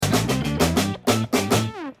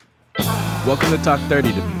Welcome to Talk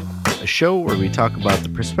 30 to Me, a show where we talk about the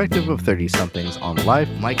perspective of 30-somethings on life.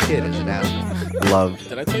 My kid is an asshole. Love.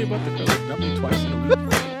 Did I tell you about the girl dumping twice in a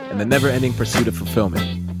week? And the never-ending pursuit of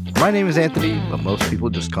fulfillment. My name is Anthony, but most people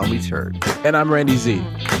just call me Turd. And I'm Randy Z.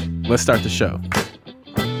 Let's start the show.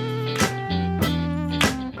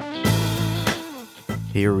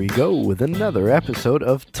 Here we go with another episode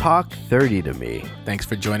of Talk 30 to Me. Thanks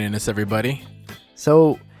for joining us, everybody.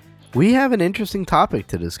 So, we have an interesting topic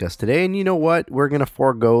to discuss today, and you know what? We're going to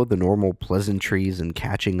forego the normal pleasantries and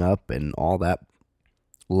catching up and all that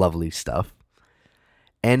lovely stuff.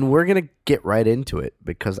 And we're going to get right into it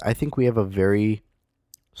because I think we have a very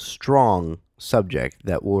strong subject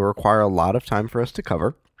that will require a lot of time for us to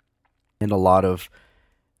cover and a lot of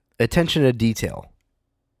attention to detail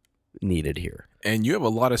needed here. And you have a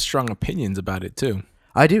lot of strong opinions about it, too.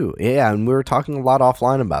 I do, yeah, and we were talking a lot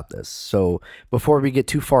offline about this. So before we get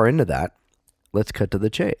too far into that, let's cut to the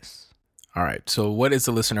chase. All right, so what is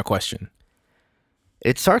the listener question?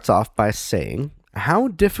 It starts off by saying, how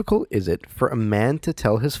difficult is it for a man to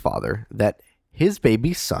tell his father that his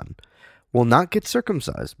baby son will not get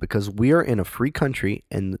circumcised because we are in a free country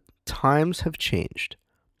and times have changed?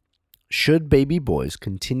 Should baby boys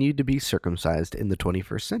continue to be circumcised in the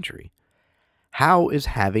 21st century? How is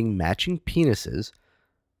having matching penises,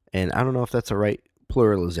 and I don't know if that's a right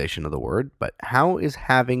pluralization of the word, but how is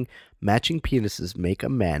having matching penises make a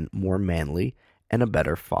man more manly and a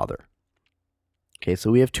better father? Okay,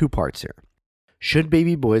 so we have two parts here. Should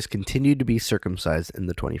baby boys continue to be circumcised in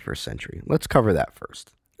the 21st century? Let's cover that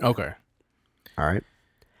first. Okay. All right.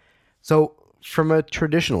 So from a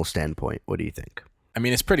traditional standpoint, what do you think? I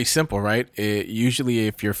mean, it's pretty simple, right? Usually,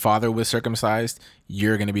 if your father was circumcised,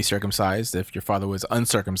 you're going to be circumcised. If your father was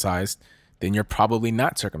uncircumcised, then you're probably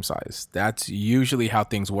not circumcised. That's usually how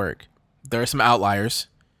things work. There are some outliers,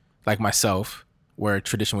 like myself, where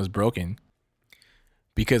tradition was broken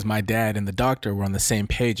because my dad and the doctor were on the same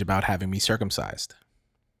page about having me circumcised.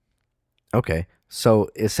 Okay. So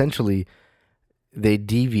essentially, they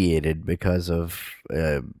deviated because of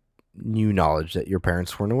new knowledge that your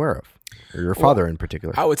parents weren't aware of. Or your father in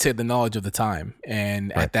particular. I would say the knowledge of the time.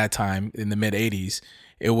 And At that time, in the mid-'80s,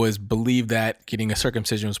 it was believed that getting a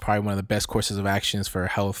circumcision was probably one of the best courses of actions for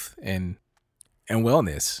health and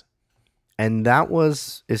wellness. And that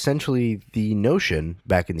was essentially the notion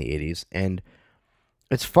back in the 80s. And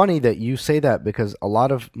it's funny that you say that because a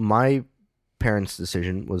lot of my parents'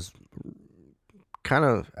 decision was kind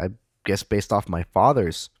of, I guess, based off my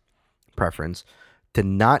father's preference to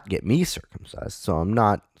not get me circumcised. So I'm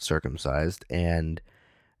not circumcised. And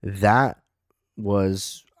that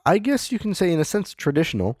was, I guess you can say in a sense,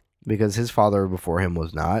 traditional because his father before him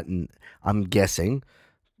was not. And I'm guessing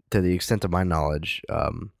to the extent of my knowledge,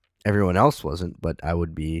 everyone else wasn't, but I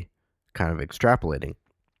would be kind of extrapolating.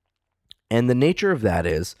 And the nature of that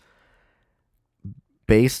is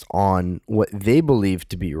based on what they believed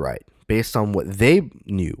to be right, based on what they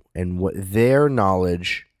knew and what their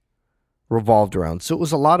knowledge revolved around. So it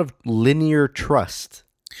was a lot of linear trust.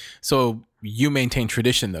 So you maintain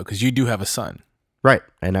tradition though, because you do have a son, right?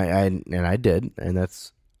 And I did, and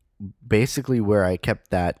that's basically where I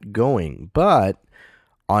kept that going. But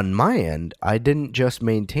on my end, I didn't just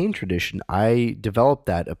maintain tradition. I developed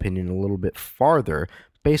that opinion a little bit farther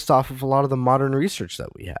based off of a lot of the modern research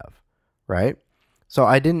that we have, right? So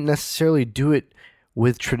I didn't necessarily do it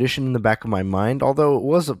with tradition in the back of my mind, although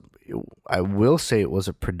I will say it was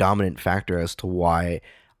a predominant factor as to why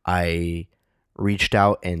I reached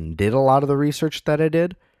out and did a lot of the research that I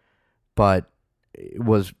did, but it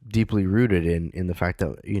was deeply rooted in the fact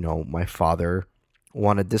that, you know, my father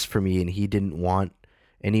wanted this for me and he didn't want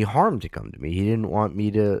any harm to come to me. He didn't want me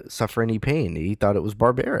to suffer any pain. He thought it was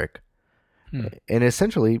barbaric. And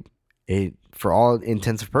essentially, for all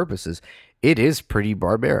intents and purposes, it is pretty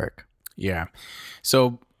barbaric. Yeah.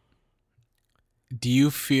 So do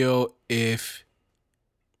you feel if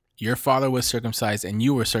your father was circumcised and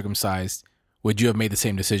you were circumcised, would you have made the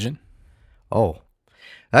same decision? Oh,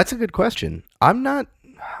 that's a good question. I'm not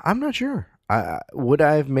sure. Would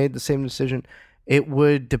I have made the same decision? It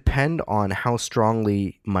would depend on how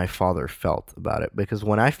strongly my father felt about it. Because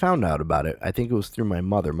when I found out about it, I think it was through my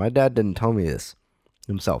mother. My dad didn't tell me this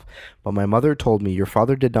himself, but my mother told me, your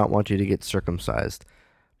father did not want you to get circumcised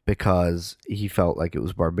because he felt like it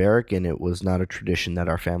was barbaric and it was not a tradition that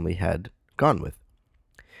our family had gone with.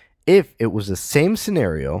 If it was the same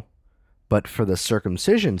scenario, but for the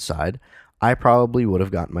circumcision side, I probably would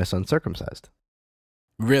have gotten my son circumcised.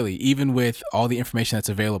 Really? Even with all the information that's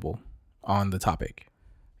available on the topic?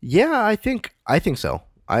 Yeah, I think so.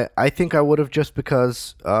 I think I would have, just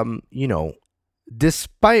because,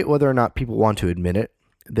 despite whether or not people want to admit it,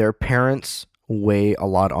 their parents weigh a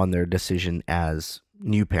lot on their decision as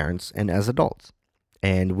new parents and as adults.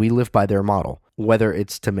 And we live by their model, whether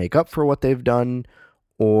it's to make up for what they've done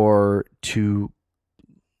or to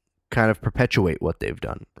kind of perpetuate what they've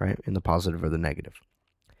done, right? In the positive or the negative.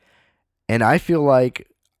 And I feel like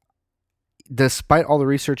despite all the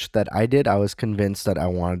research that I did, I was convinced that I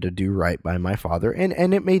wanted to do right by my father.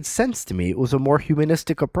 And it made sense to me. It was a more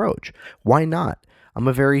humanistic approach. Why not? I'm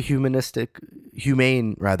a very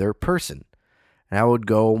humane person. And I would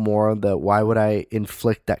go more on the, why would I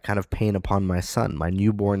inflict that kind of pain upon my son, my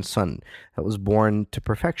newborn son that was born to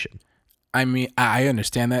perfection? I mean, I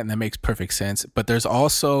understand that, and that makes perfect sense. But there's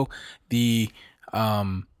also the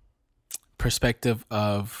perspective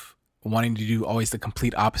of wanting to do always the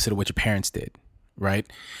complete opposite of what your parents did, right?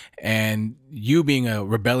 And you being a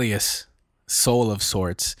rebellious soul of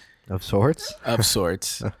sorts,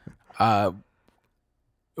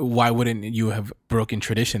 why wouldn't you have broken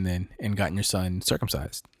tradition then and gotten your son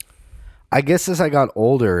circumcised? I guess as I got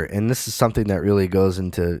older, and this is something that really goes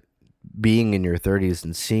into being in your 30s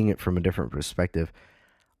and seeing it from a different perspective,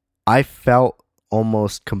 I felt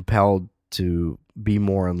almost compelled to be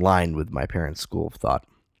more in line with my parents' school of thought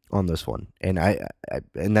on this one. And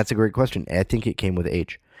and that's a great question. I think it came with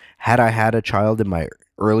age. Had I had a child in my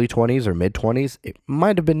early 20s or mid 20s, it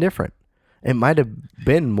might have been different. It might have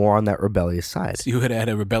been more on that rebellious side. So you would have had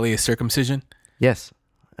a rebellious circumcision? Yes.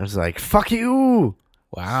 I was like, fuck you.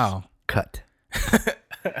 Wow. Cut.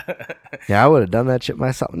 Yeah, I would have done that shit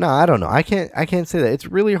myself. No, I don't know. I can't say that. It's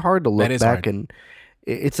really hard to look back hard. And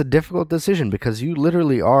it's a difficult decision because you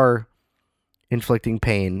literally are inflicting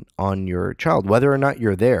pain on your child, whether or not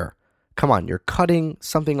you're there. Come on, you're cutting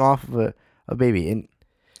something off of a baby. And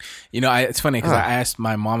it's funny because I asked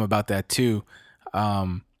my mom about that too.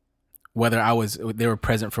 Whether they were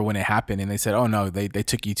present for when it happened, and they said, "Oh no, they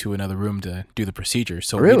took you to another room to do the procedure."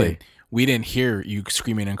 So really, we didn't hear you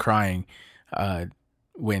screaming and crying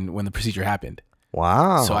when the procedure happened.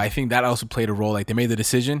 Wow. So I think that also played a role. Like they made the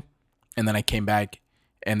decision, and then I came back,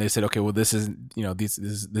 and they said, "Okay, well, this is this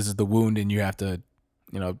is the wound, and you have to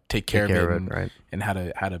take care of it, right? And how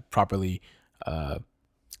to properly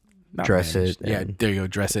dress it. Yeah, there you go,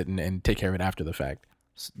 dress it and take care of it after the fact."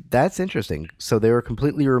 That's interesting. So they were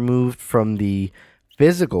completely removed from the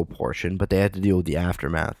physical portion, but they had to deal with the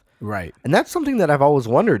aftermath. Right. And that's something that I've always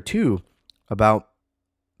wondered too about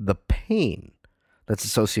the pain that's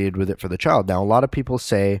associated with it for the child. Now, a lot of people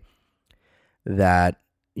say that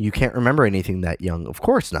you can't remember anything that young. Of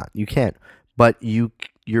course not. You can't. But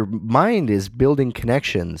your mind is building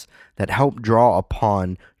connections that help draw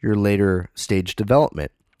upon your later stage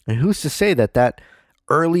development. And who's to say that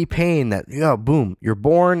early pain that, boom, you're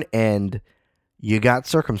born and you got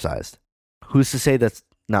circumcised. Who's to say that's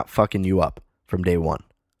not fucking you up from day one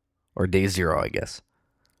or day zero, I guess?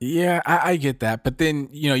 Yeah, I get that. But then,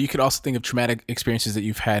 you could also think of traumatic experiences that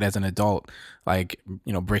you've had as an adult, like,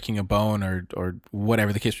 breaking a bone or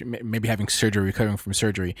whatever the case, maybe having surgery, recovering from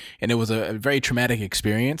surgery. And it was a very traumatic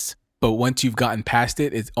experience. But once you've gotten past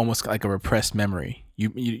it, it's almost like a repressed memory.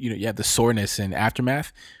 You have the soreness and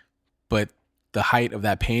aftermath, but the height of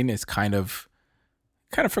that pain is kind of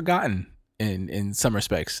forgotten in some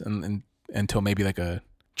respects, and until maybe like a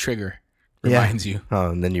trigger reminds you. Oh,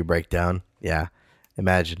 and then you break down. Yeah,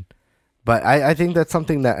 imagine. But I think that's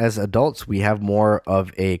something that as adults we have more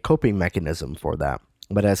of a coping mechanism for that.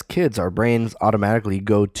 But as kids, our brains automatically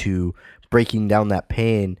go to breaking down that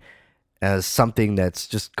pain as something that's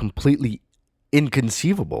just completely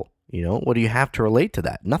inconceivable. What do you have to relate to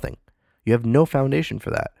that? Nothing. You have no foundation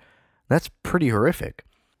for that. That's pretty horrific.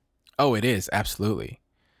 Oh, it is. Absolutely.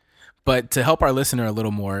 But to help our listener a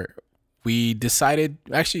little more, we decided,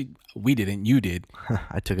 actually, we didn't, you did.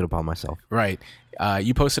 I took it upon myself. Right.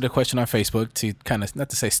 You posted a question on Facebook to kind of, not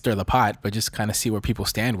to say stir the pot, but just kind of see where people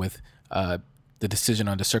stand with the decision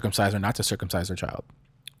on to circumcise or not to circumcise their child.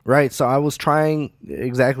 Right. So I was trying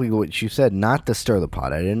exactly what you said, not to stir the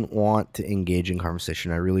pot. I didn't want to engage in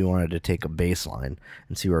conversation. I really wanted to take a baseline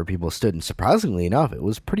and see where people stood. And surprisingly enough, it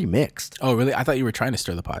was pretty mixed. Oh, really? I thought you were trying to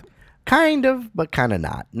stir the pot. Kind of, but kind of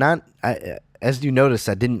not. As you noticed,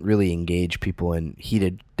 I didn't really engage people in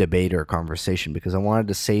heated debate or conversation because I wanted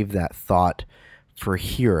to save that thought for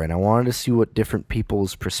here. And I wanted to see what different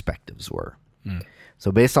people's perspectives were. Mm.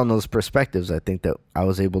 So based on those perspectives, I think that I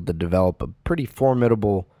was able to develop a pretty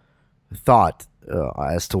formidable thought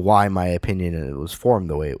as to why my opinion was formed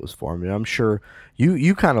the way it was formed. And I'm sure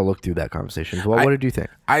you kind of looked through that conversation. What did you think?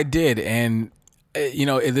 I did. And,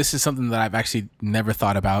 this is something that I've actually never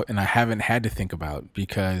thought about and I haven't had to think about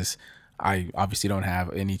because I obviously don't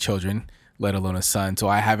have any children, let alone a son. So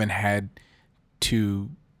I haven't had to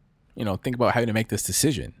think about having to make this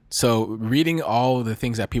decision. So reading all the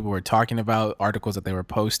things that people were talking about, articles that they were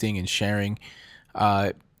posting and sharing,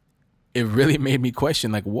 it really made me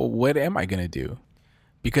question, like, what am I going to do?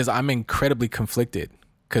 Because I'm incredibly conflicted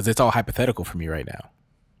because it's all hypothetical for me right now.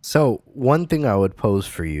 So one thing I would pose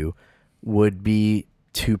for you would be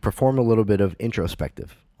to perform a little bit of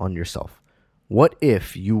introspective on yourself. What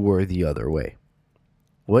if you were the other way?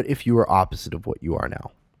 What if you were opposite of what you are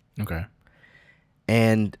now? Okay.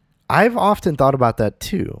 And I've often thought about that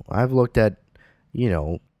too. I've looked at,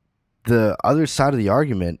 the other side of the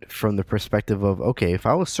argument from the perspective of, okay, if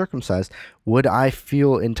I was circumcised, would I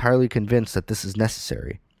feel entirely convinced that this is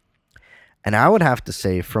necessary? And I would have to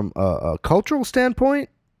say, from a cultural standpoint,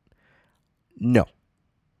 no,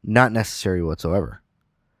 not necessary whatsoever,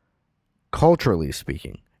 culturally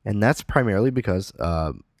speaking. And that's primarily because...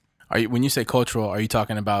 when you say cultural, are you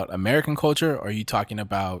talking about American culture, or are you talking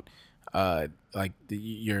about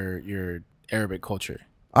your Arabic culture?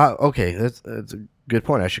 Okay, that's a good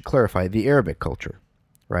point. I should clarify the Arabic culture,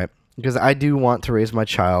 right? Because I do want to raise my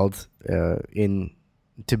child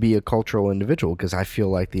to be a cultural individual, because I feel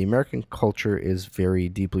like the American culture is very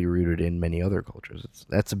deeply rooted in many other cultures.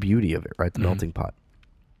 That's the beauty of it, right? The melting pot.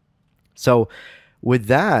 So with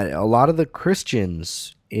that, a lot of the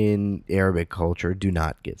Christians in Arabic culture do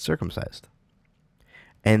not get circumcised.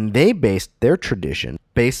 And they based their tradition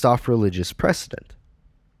based off religious precedent.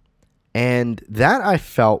 And that I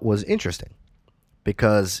felt was interesting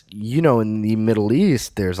because, in the Middle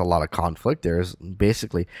East, there's a lot of conflict. There's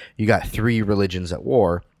basically, you got 3 religions at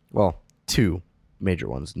war. Well, 2 major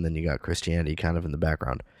ones. And then you got Christianity kind of in the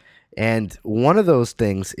background. And one of those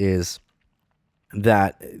things is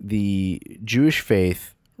that the Jewish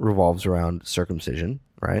faith revolves around circumcision,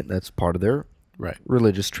 right? That's part of their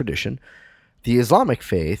religious tradition. The Islamic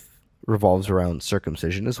faith revolves around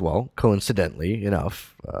circumcision as well, coincidentally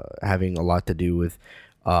enough, having a lot to do with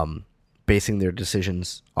basing their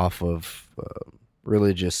decisions off of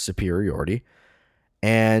religious superiority.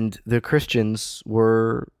 And the Christians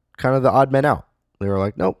were kind of the odd men out. They were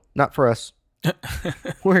like, nope, not for us.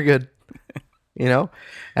 We're good. And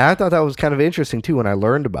I thought that was kind of interesting too when I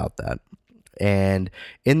learned about that. And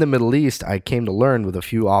in the Middle East, I came to learn with a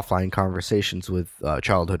few offline conversations with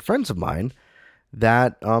childhood friends of mine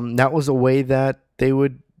that that was a way that they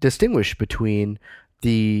would distinguish between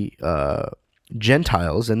the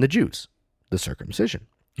Gentiles and the Jews, the circumcision.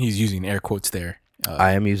 He's using air quotes there.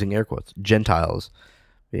 I am using air quotes. Gentiles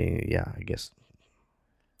being, I guess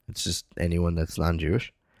it's just anyone that's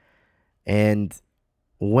non-Jewish. And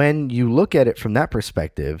when you look at it from that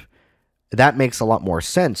perspective, that makes a lot more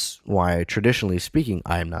sense why, traditionally speaking,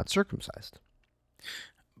 I am not circumcised.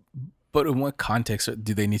 But in what context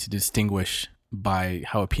do they need to distinguish by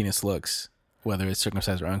how a penis looks, whether it's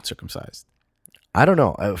circumcised or uncircumcised? I don't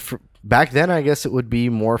know. Back then, I guess it would be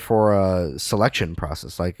more for a selection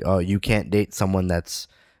process. Like, you can't date someone that's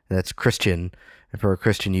Christian. And for a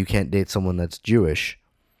Christian, you can't date someone that's Jewish.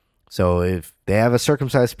 So if they have a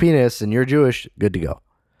circumcised penis and you're Jewish, good to go.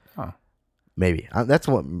 Huh. Maybe. That's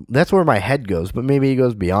where my head goes, but maybe it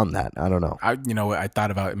goes beyond that. I don't know. What I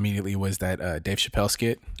thought about immediately was that Dave Chappelle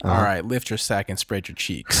skit. Uh-huh. All right, lift your sack and spread your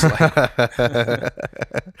cheeks.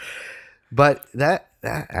 But that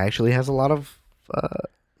actually has a lot of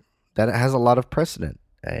precedent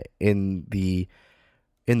in the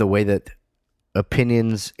way that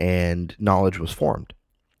opinions and knowledge was formed,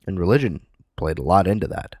 and religion played a lot into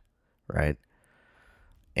that, right?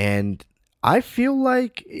 And I feel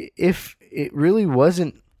like if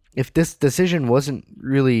this decision wasn't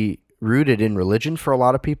really rooted in religion for a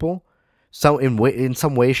lot of people, so in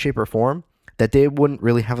some way, shape, or form, that they wouldn't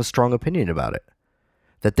really have a strong opinion about it.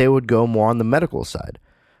 That they would go more on the medical side.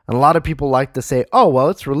 And a lot of people like to say, oh, well,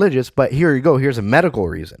 it's religious, but here you go. Here's a medical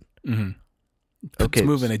reason. Mm-hmm. Okay. To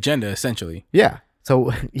move an agenda, essentially. Yeah.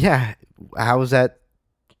 So, yeah, how does that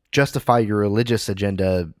justify your religious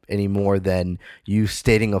agenda any more than you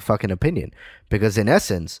stating a fucking opinion? Because in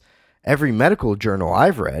essence, every medical journal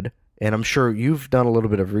I've read, and I'm sure you've done a little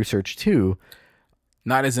bit of research too.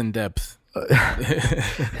 Not as in depth.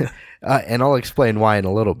 And I'll explain why in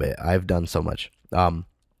a little bit. I've done so much.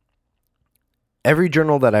 Every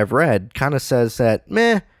journal that I've read kind of says that,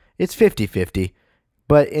 it's 50-50.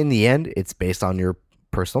 But in the end, it's based on your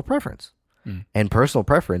personal preference. Mm. And personal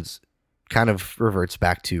preference kind of reverts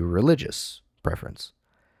back to religious preference,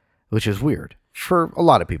 which is weird for a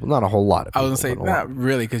lot of people, not a whole lot of people. I was going to say, not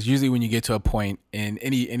really, because usually when you get to a point in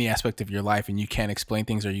any aspect of your life and you can't explain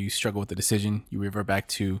things or you struggle with the decision, you revert back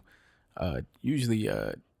to usually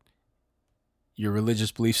your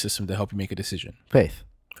religious belief system to help you make a decision. Faith,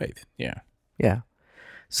 yeah. Yeah.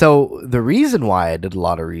 So the reason why I did a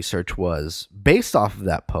lot of research was based off of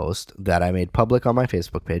that post that I made public on my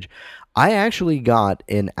Facebook page. I actually got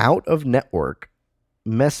an out of network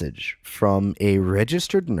message from a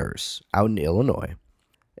registered nurse out in Illinois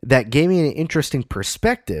that gave me an interesting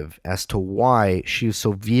perspective as to why she is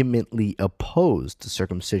so vehemently opposed to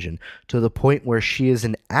circumcision, to the point where she is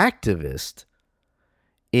an activist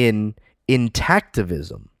in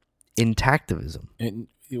intactivism. Intactivism. And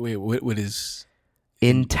wait, what is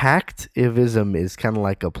Intactivism is kind of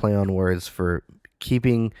like a play on words for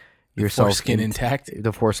keeping yourself foreskin intact?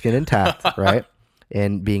 the foreskin intact, right?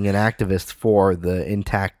 And being an activist for the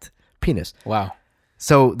intact penis. Wow.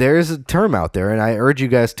 So there is a term out there, and I urge you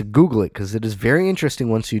guys to Google it because it is very interesting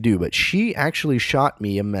once you do. But she actually shot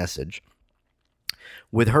me a message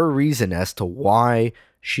with her reason as to why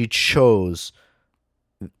she chose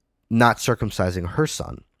not circumcising her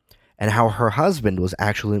son, and how her husband was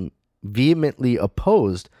actually vehemently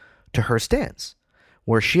opposed to her stance,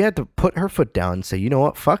 where she had to put her foot down and say, you know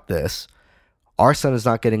what, fuck this. Our son is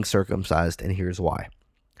not getting circumcised, and here's why.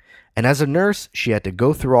 And as a nurse, she had to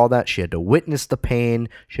go through all that. She had to witness the pain.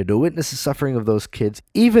 She had to witness the suffering of those kids,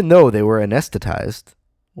 even though they were anesthetized,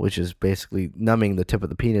 which is basically numbing the tip of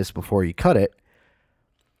the penis before you cut it.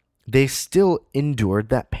 They still endured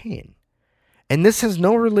that pain. And this has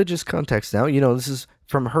no religious context now. This is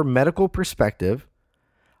from her medical perspective.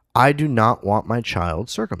 I do not want my child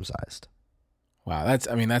circumcised. Wow,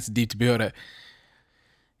 that's deep to be able to.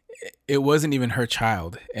 It wasn't even her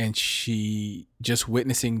child, and she just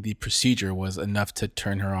witnessing the procedure was enough to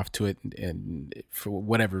turn her off to it, and for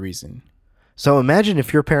whatever reason. So imagine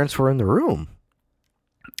if your parents were in the room.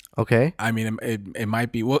 Okay. I mean, it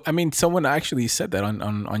might be. Well, I mean, someone actually said that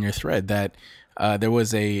on your thread that there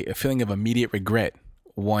was a feeling of immediate regret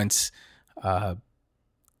once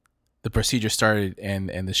the procedure started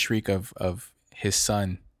and the shriek of his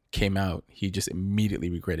son came out. He just immediately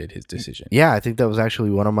regretted his decision. Yeah, I think that was actually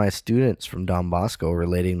one of my students from Don Bosco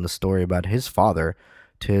relating the story about his father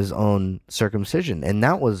to his own circumcision. And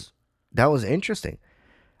that was interesting.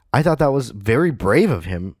 I thought that was very brave of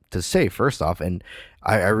him to say, first off. And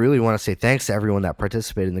I really want to say thanks to everyone that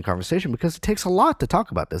participated in the conversation, because it takes a lot to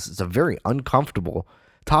talk about this. It's a very uncomfortable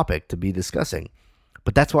topic to be discussing.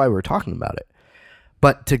 But that's why we're talking about it.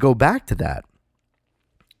 But to go back to that,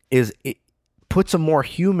 is it puts a more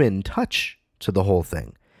human touch to the whole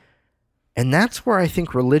thing. And that's where I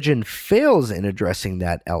think religion fails in addressing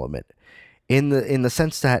that element, in the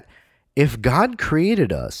sense that if God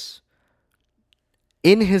created us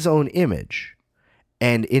in his own image,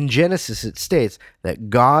 and in Genesis it states that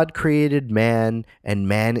God created man and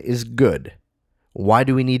man is good, why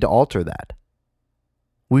do we need to alter that?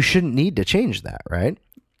 We shouldn't need to change that, right?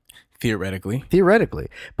 Theoretically.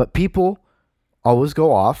 But people always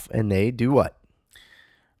go off and they do what?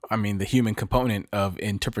 I mean, the human component of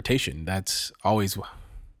interpretation, that's always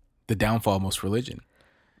the downfall of most religion.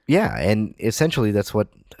 Yeah, and essentially that's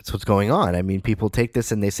what's going on. I mean, people take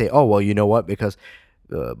this and they say, oh, well, you know what? Because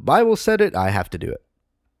the Bible said it, I have to do it.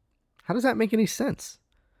 How does that make any sense?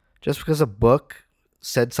 Just because a book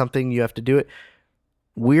said something, you have to do it.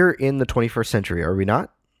 We're in the 21st century, are we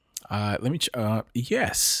not?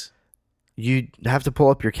 Yes. You have to pull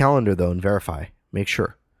up your calendar, though, and verify. Make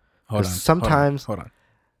sure. Hold on. Sometimes... Hold on.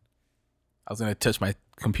 I was going to touch my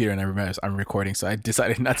computer and I remember I'm recording, so I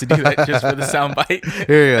decided not to do that just for the soundbite.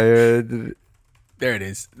 Yeah. There it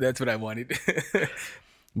is. That's what I wanted.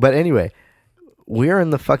 But anyway, we're in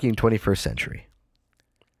the fucking 21st century.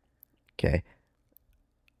 Okay.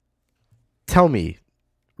 Tell me,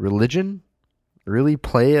 religion really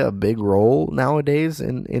play a big role nowadays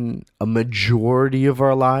in a majority of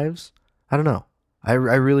our lives? I don't know. I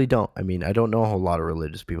really don't. I mean, I don't know a whole lot of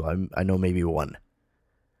religious people. I know maybe one.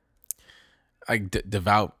 Like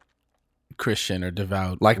devout Christian or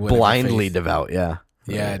devout, like blindly faith. Devout, yeah.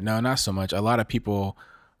 Yeah, no, not so much. A lot of people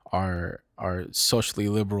are socially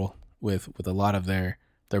liberal with a lot of their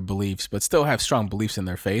beliefs, but still have strong beliefs in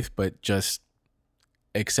their faith, but just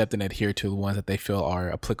accept and adhere to the ones that they feel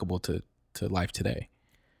are applicable to life today.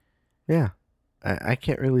 Yeah. I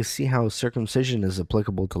can't really see how circumcision is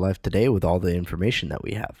applicable to life today with all the information that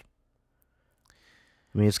we have.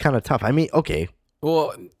 I mean, it's kind of tough. I mean, okay.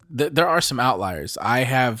 Well, there are some outliers. I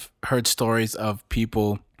have heard stories of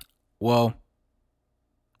people. Well,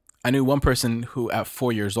 I knew one person who at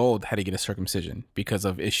 4 years old had to get a circumcision because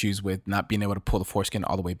of issues with not being able to pull the foreskin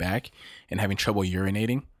all the way back and having trouble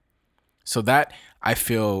urinating. So that, I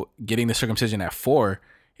feel, getting the circumcision at 4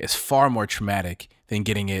 is far more traumatic than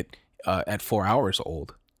getting it at 4 hours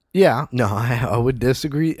old. Yeah, no, I would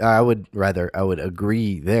disagree. I would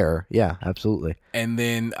agree there. Yeah, absolutely. And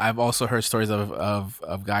then I've also heard stories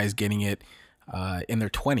of guys getting it in their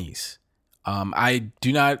 20s. I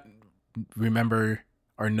do not remember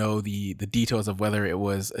or know the details of whether it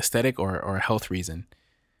was aesthetic or a health reason,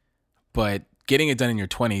 but getting it done in your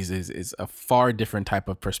 20s is a far different type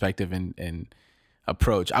of perspective and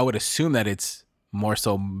approach. I would assume that it's more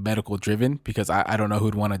so medical driven because I don't know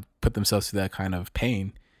who'd want to put themselves through that kind of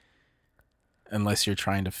pain unless you're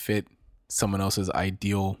trying to fit someone else's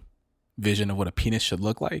ideal vision of what a penis should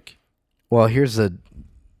look like. Well, here's the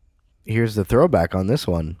throwback on this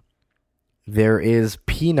one. There is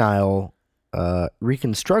penile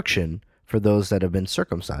reconstruction for those that have been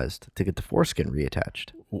circumcised to get the foreskin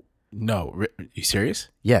reattached. No, are you serious?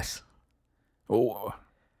 Yes. Oh,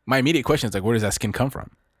 my immediate question is like, where does that skin come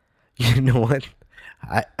from? You know what?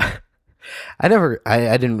 I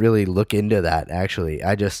didn't really look into that, actually.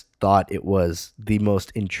 I just thought it was the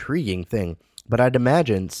most intriguing thing. But I'd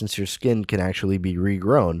imagine since your skin can actually be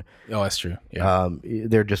regrown, Oh, that's true. Yeah.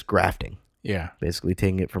 they're just grafting, Yeah. basically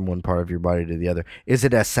taking it from one part of your body to the other. Is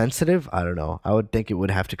it as sensitive? I don't know. I would think it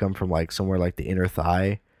would have to come from like somewhere like the inner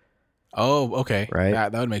thigh. Oh, okay. Right?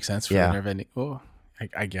 That would make sense for Yeah. nerve ending. Oh,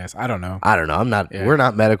 I guess. I don't know. I don't know. I'm not. Yeah. We're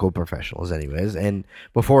not medical professionals, anyways. And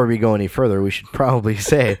before we go any further, we should probably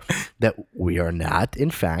say that we are not, in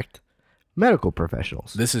fact, medical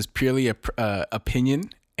professionals. This is purely a opinion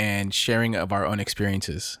and sharing of our own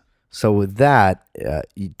experiences. So with that,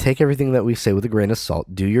 you take everything that we say with a grain of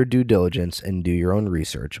salt. Do your due diligence and do your own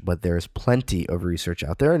research. But there's plenty of research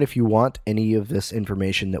out there, and if you want any of this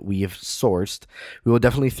information that we have sourced, we will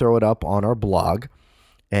definitely throw it up on our blog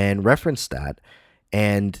and reference that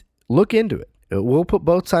and look into it. We'll put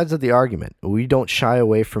both sides of the argument. We don't shy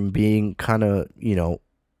away from being kind of,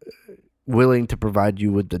 willing to provide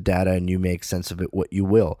you with the data and you make sense of it what you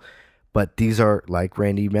will. But these are, like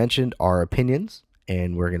Randy mentioned, our opinions,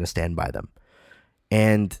 and we're going to stand by them.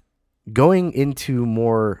 And going into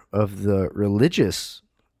more of the religious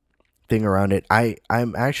thing around it,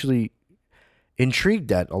 I'm actually intrigued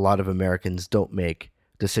that a lot of Americans don't make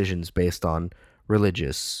decisions based on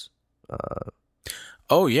religious.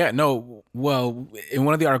 Oh, yeah. No. Well, in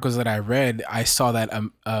one of the articles that I read, I saw that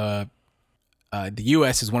the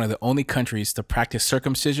U.S. is one of the only countries to practice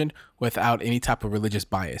circumcision without any type of religious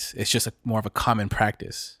bias. It's just more of a common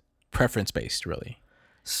practice, preference-based, really.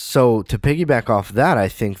 So to piggyback off that, I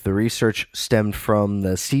think the research stemmed from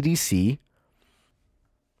the CDC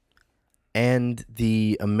and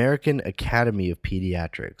the American Academy of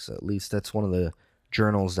Pediatrics. At least that's one of the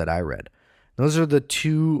journals that I read. Those are the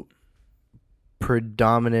two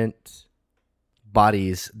predominant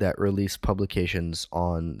bodies that release publications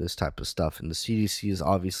on this type of stuff. And the CDC is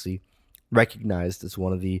obviously recognized as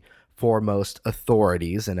one of the foremost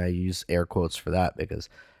authorities, and I use air quotes for that because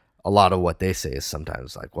a lot of what they say is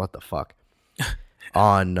sometimes like, what the fuck?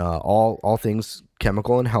 On all things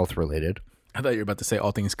chemical and health related. I thought you were about to say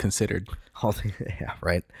all things considered. Yeah,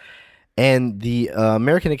 right. And the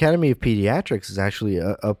American Academy of Pediatrics is actually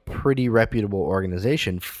a pretty reputable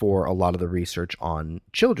organization for a lot of the research on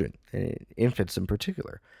children, infants in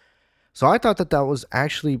particular. So I thought that was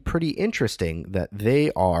actually pretty interesting that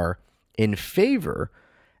they are in favor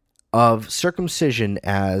of circumcision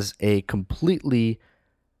as a completely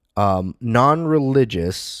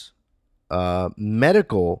non-religious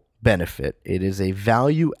medical benefit. It is a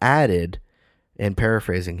value added, and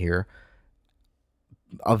paraphrasing here,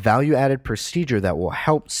 a value-added procedure that will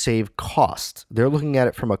help save cost. They're looking at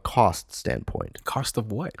it from a cost standpoint. Cost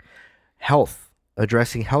of what? Health,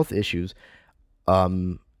 addressing health issues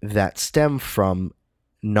that stem from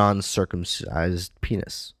non-circumcised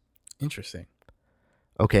penis. Interesting.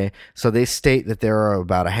 Okay, so they state that there are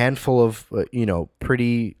about a handful of,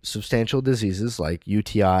 pretty substantial diseases like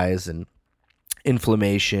UTIs and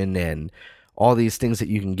inflammation and all these things that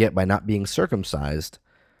you can get by not being circumcised.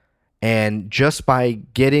 And just by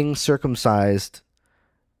getting circumcised,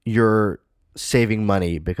 you're saving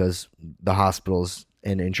money because the hospitals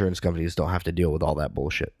and insurance companies don't have to deal with all that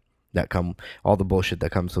bullshit all the bullshit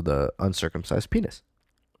that comes with the uncircumcised penis.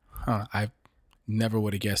 Huh. I never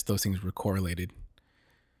would have guessed those things were correlated.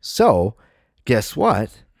 So, guess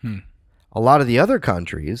what? A lot of the other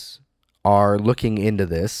countries are looking into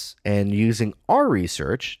this and using our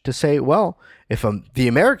research to say, well, if the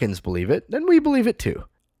Americans believe it, then we believe it too.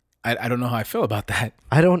 I don't know how I feel about that.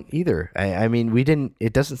 I don't either. I mean,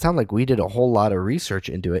 it doesn't sound like we did a whole lot of research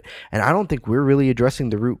into it. And I don't think we're really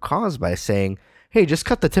addressing the root cause by saying, hey, just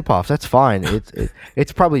cut the tip off. That's fine.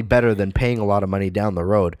 It's probably better than paying a lot of money down the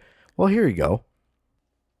road. Well, here you go.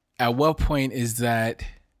 At what point is that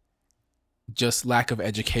just lack of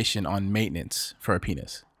education on maintenance for a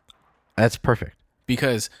penis. That's perfect.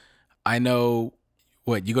 Because I know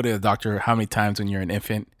what you go to the doctor how many times when you're an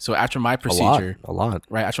infant. So after my procedure, A lot.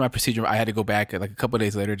 right? After my procedure, I had to go back like a couple of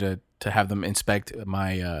days later to have them inspect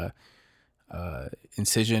my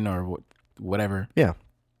incision or whatever. Yeah.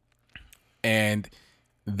 And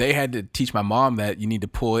they had to teach my mom that you need to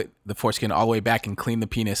pull the foreskin all the way back and clean the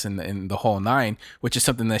penis and the whole nine, which is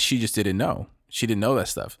something that she just didn't know. She didn't know that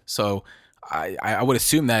stuff. So I would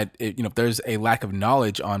assume that if there's a lack of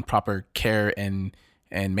knowledge on proper care and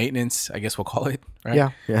maintenance, I guess we'll call it,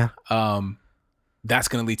 right? Yeah. That's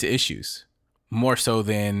going to lead to issues more so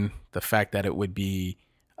than the fact that it would be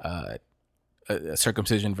a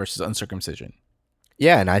circumcision versus uncircumcision.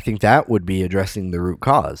 Yeah, and I think that would be addressing the root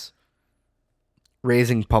cause,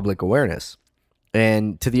 raising public awareness,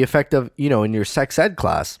 and to the effect of, in your sex ed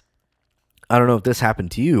class, I don't know if this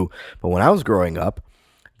happened to you, but when I was growing up,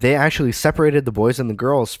 they actually separated the boys and the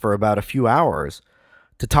girls for about a few hours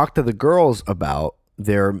to talk to the girls about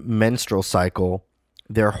their menstrual cycle,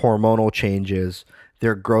 their hormonal changes,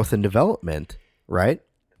 their growth and development, right?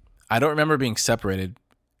 I don't remember being separated,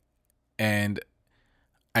 and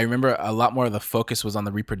I remember a lot more of the focus was on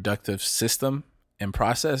the reproductive system and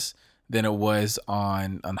process than it was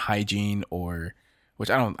on hygiene, or which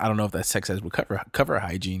I don't know if that sex ed would cover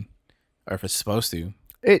hygiene or if it's supposed to.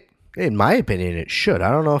 In my opinion, it should.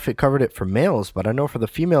 I don't know if it covered it for males, but I know for the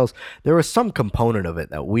females, there was some component of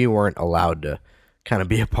it that we weren't allowed to kind of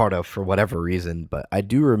be a part of for whatever reason. But I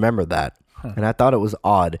do remember that, and I thought it was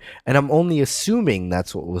odd. And I'm only assuming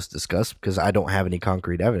that's what was discussed because I don't have any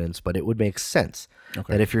concrete evidence, but it would make sense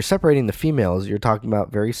that if you're separating the females, you're talking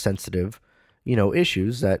about very sensitive,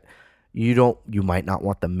 issues that you might not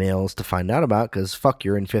want the males to find out about because fuck,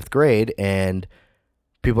 you're in 5th grade and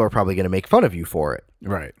people are probably going to make fun of you for it.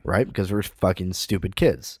 Right? Because we're fucking stupid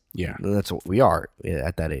kids. Yeah. And that's what we are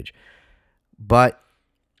at that age. But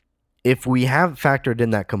if we have factored in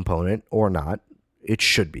that component or not, it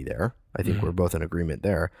should be there. I think we're both in agreement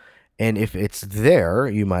there. And if it's there,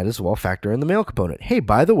 you might as well factor in the male component. Hey,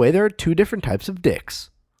 by the way, there are 2 different types of dicks.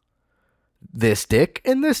 This dick,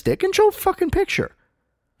 and show a fucking picture.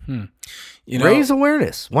 Raise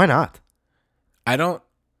awareness. Why not? I don't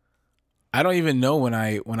even know when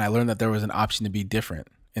I learned that there was an option to be different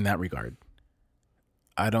in that regard.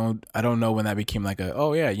 I don't know when that became like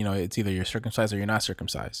it's either you're circumcised or you're not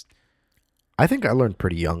circumcised. I think I learned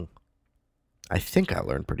pretty young. And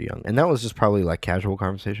that was just probably like casual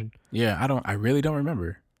conversation. Yeah, I really don't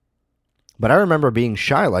remember. But I remember being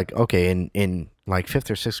shy, like, okay, in like 5th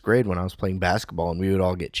or 6th grade when I was playing basketball and we would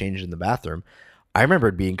all get changed in the bathroom. I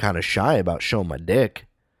remembered being kind of shy about showing my dick.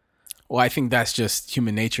 Well, I think that's just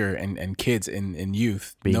human nature and kids and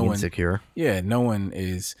youth. Being insecure. Yeah, no one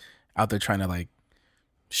is out there trying to like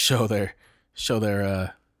show their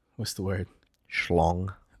what's the word?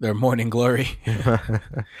 Schlong. Their morning glory.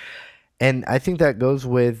 And I think that goes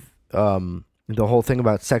with the whole thing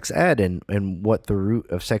about sex ed and what the root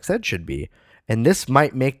of sex ed should be. And this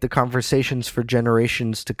might make the conversations for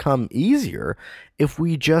generations to come easier if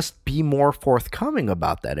we just be more forthcoming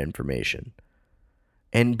about that information.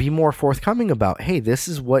 And be more forthcoming about, hey, this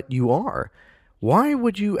is what you are. Why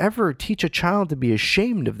would you ever teach a child to be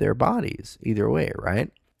ashamed of their bodies? Either way,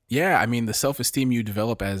 right? Yeah, I mean, the self-esteem you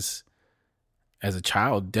develop as a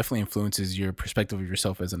child definitely influences your perspective of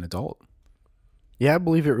yourself as an adult. Yeah, I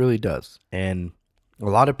believe it really does. And a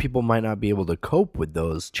lot of people might not be able to cope with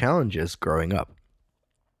those challenges growing up,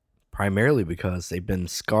 primarily because they've been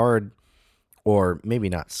scarred, or maybe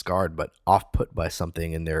not scarred, but off-put by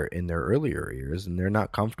something in their earlier years, and they're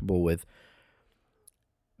not comfortable with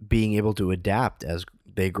being able to adapt as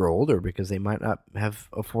they grow older because they might not have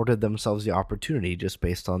afforded themselves the opportunity just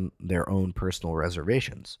based on their own personal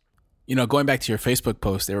reservations. Going back to your Facebook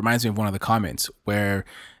post, it reminds me of one of the comments where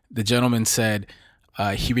the gentleman said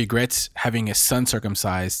he regrets having his son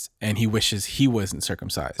circumcised and he wishes he wasn't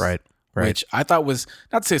circumcised. Right. Which I thought was,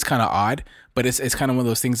 not to say it's kind of odd, but it's kind of one of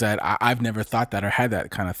those things that I've never thought that or had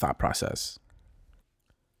that kind of thought process.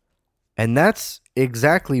 And that's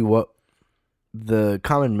exactly what the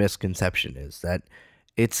common misconception is, that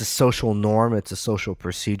it's a social norm, it's a social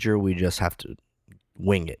procedure, we just have to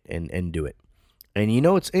wing it and do it. And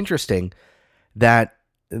it's interesting that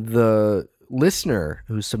the listener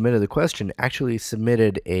who submitted the question actually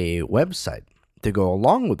submitted a website to go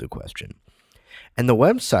along with the question. And the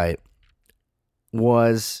website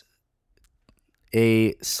was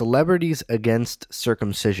a Celebrities Against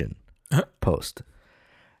Circumcision post.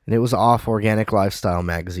 And it was off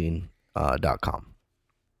organiclifestylemagazine.com.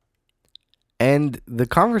 And the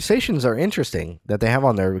conversations are interesting that they have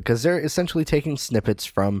on there because they're essentially taking snippets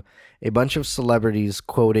from a bunch of celebrities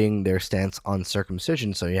quoting their stance on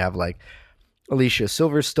circumcision. So you have like Alicia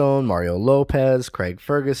Silverstone, Mario Lopez, Craig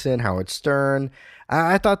Ferguson, Howard Stern.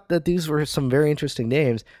 I thought that these were some very interesting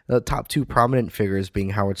names. The top two prominent figures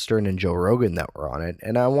being Howard Stern and Joe Rogan that were on it.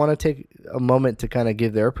 And I want to take a moment to kind of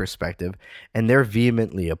give their perspective, and they're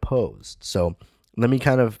vehemently opposed. So let me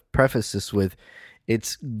kind of preface this with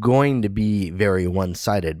it's going to be very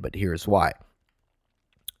one-sided, but here's why.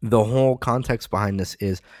 The whole context behind this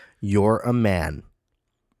is you're a man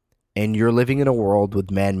and you're living in a world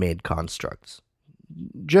with man-made constructs.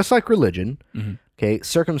 Just like religion, okay,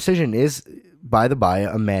 circumcision is, by the by,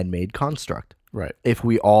 a man-made construct. Right. If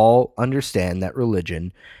we all understand that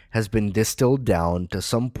religion has been distilled down to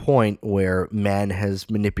some point where man has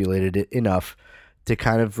manipulated it enough to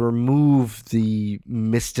kind of remove the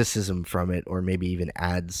mysticism from it, or maybe even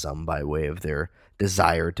add some by way of their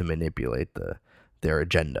desire to manipulate their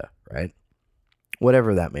agenda, right?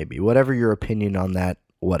 Whatever that may be. Whatever your opinion on that,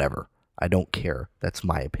 whatever. I don't care. That's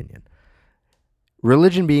my opinion.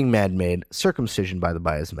 Religion being man-made, circumcision, by the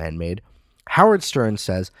by, is man-made. Howard Stern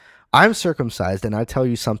says, I'm circumcised, and I tell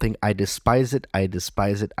you something, I despise it, I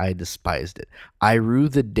despise it, I despised it. I rue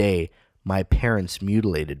the day my parents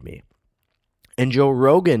mutilated me. And Joe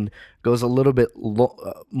Rogan goes a little bit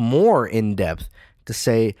more in depth to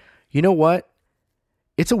say, you know what?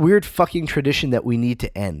 It's a weird fucking tradition that we need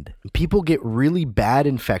to end. People get really bad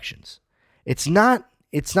infections. It's not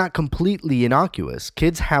completely innocuous.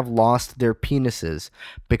 Kids have lost their penises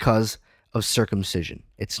because of circumcision.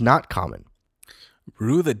 It's not common.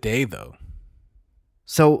 Rue the day, though.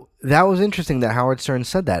 So that was interesting that Howard Stern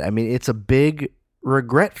said that. I mean, it's a big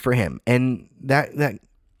regret for him. And that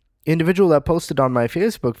individual that posted on my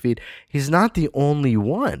Facebook feed, he's not the only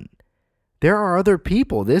one. There are other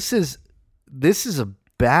people. This is a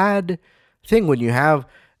bad thing when you have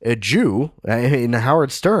a Jew in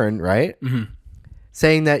Howard Stern, right? Mm-hmm.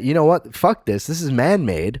 Saying that, you know what, fuck this. This is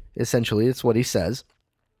man-made, essentially. It's what he says.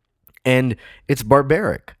 And it's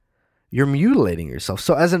barbaric. You're mutilating yourself.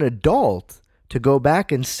 So as an adult, to go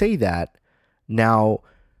back and say that, now,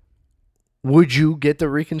 would you get the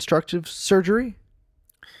reconstructive surgery?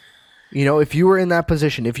 You know, if you were in that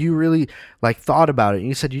position, if you really like thought about it and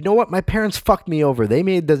you said, you know what, my parents fucked me over. They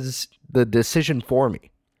made the decision for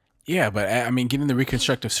me. Yeah, but I mean, getting the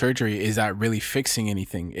reconstructive surgery is not really fixing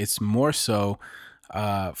anything. It's more so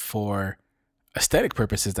for aesthetic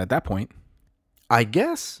purposes at that point. I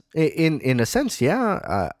guess in a sense,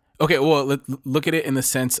 yeah. Okay, well, look at it in the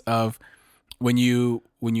sense of when you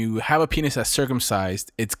have a penis that's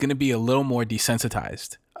circumcised, it's going to be a little more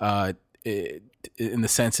desensitized. In the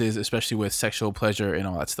senses, especially with sexual pleasure and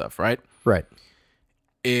all that stuff, right? Right.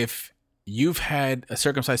 If you've had a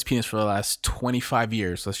circumcised penis for the last 25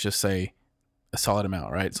 years, let's just say a solid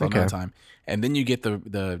amount, right? Solid amount of time. And then you get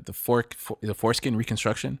the foreskin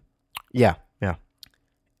reconstruction. Yeah.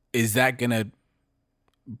 Is that going to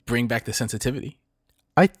bring back the sensitivity?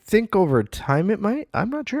 I think over time it might. I'm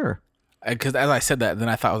not sure. Because as I said that, then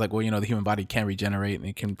I thought, well, the human body can regenerate and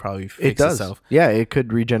it can probably fix itself. Yeah, it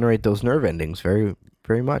could regenerate those nerve endings very,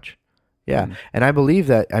 very much. Yeah. And I believe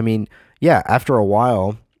that, I mean, yeah, after a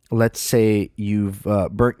while, let's say you've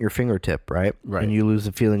burnt your fingertip, right? Right. And you lose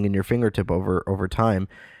the feeling in your fingertip over time.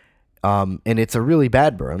 And it's a really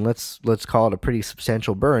bad burn. Let's call it a pretty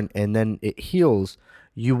substantial burn. And then it heals.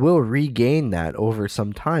 You will regain that over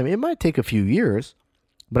some time. It might take a few years,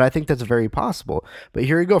 but I think that's very possible. But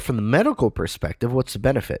here we go. From the medical perspective, what's the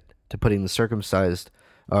benefit to putting the circumcised,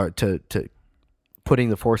 or to putting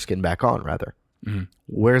the foreskin back on, rather? Mm-hmm.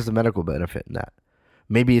 Where's the medical benefit in that?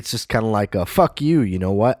 Maybe it's just kind of like a, fuck you, you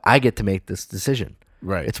know what? I get to make this decision.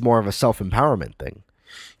 Right. It's more of a self-empowerment thing.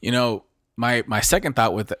 My second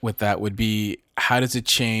thought with that would be, how does it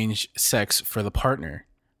change sex for the partner?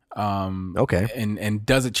 Okay. And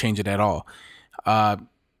does it change it at all?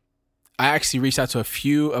 I actually reached out to a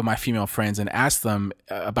few of my female friends and asked them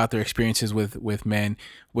about their experiences with men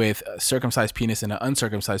with a circumcised penis and an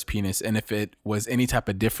uncircumcised penis, and if it was any type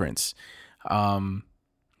of difference.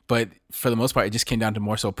 But for the most part, it just came down to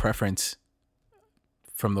more so preference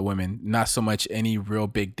from the women, not so much any real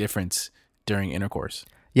big difference during intercourse.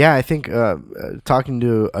 Yeah, I think talking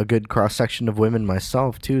to a good cross-section of women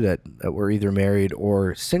myself, too, that were either married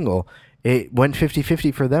or single, it went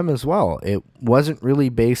 50-50 for them as well. It wasn't really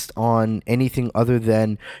based on anything other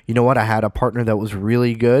than, you know what, I had a partner that was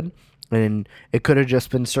really good, and it could have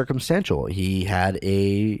just been circumstantial. He had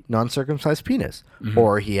a non-circumcised penis,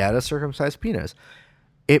 or he had a circumcised penis.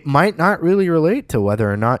 It might not really relate to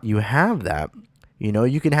whether or not you have that. You know,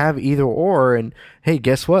 you can have either or. And hey,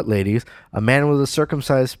 guess what, ladies? A man with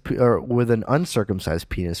a or with an uncircumcised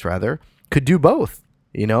penis, rather, could do both.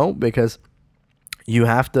 You know, because you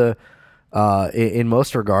have to, in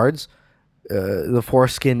most regards, the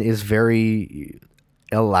foreskin is very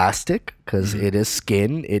elastic because it is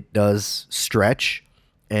skin. It does stretch,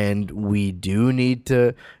 and we do need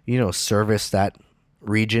to, service that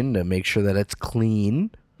region to make sure that it's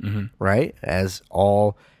clean, right? As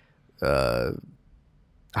all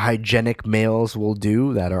hygienic males will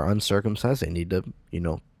do that are uncircumcised. They need to,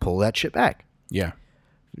 pull that shit back. Yeah.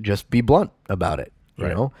 Just be blunt about it, you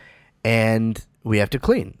know? And we have to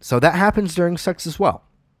clean. So that happens during sex as well.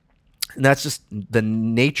 And that's just the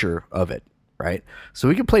nature of it, right? So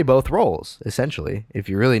we can play both roles, essentially. If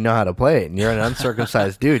you really know how to play it and you're an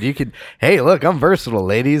uncircumcised dude, you can, hey, look, I'm versatile,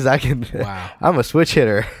 ladies. Wow. I'm a switch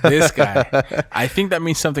hitter. This guy. I think that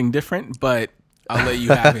means something different, but I'll let you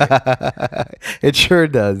have it. It sure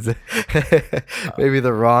does. Maybe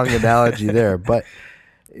the wrong analogy there. But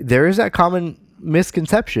there is that common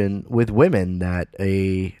misconception with women that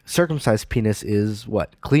a circumcised penis is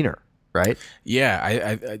what? Cleaner, right? Yeah.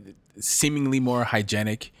 I seemingly more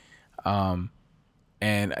hygienic. And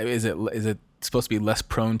is it supposed to be less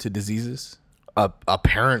prone to diseases?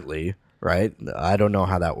 Apparently, right? I don't know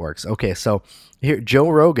how that works. Okay, so here Joe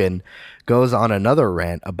Rogan goes on another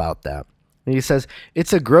rant about that. And he says,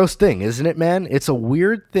 "It's a gross thing, isn't it, man? It's a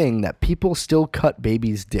weird thing that people still cut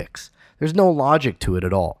babies' dicks. There's no logic to it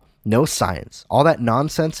at all. No science. All that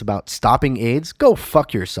nonsense about stopping AIDS? Go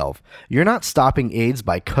fuck yourself. You're not stopping AIDS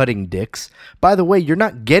by cutting dicks. By the way, you're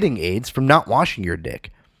not getting AIDS from not washing your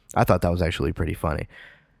dick." I thought that was actually pretty funny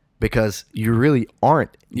because you really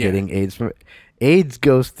aren't getting AIDS from it. AIDS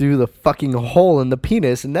goes through the fucking hole in the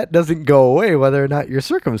penis, and that doesn't go away whether or not you're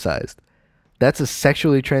circumcised. That's a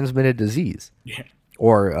sexually transmitted disease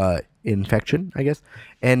or infection, I guess.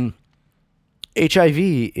 And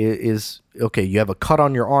HIV is okay. You have a cut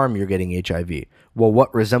on your arm, you're getting HIV. Well,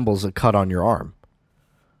 what resembles a cut on your arm?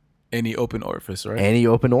 Any open orifice, right? Any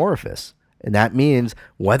open orifice. And that means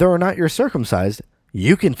whether or not you're circumcised,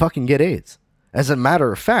 you can fucking get AIDS. As a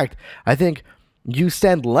matter of fact, I think you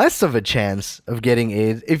stand less of a chance of getting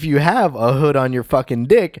AIDS if you have a hood on your fucking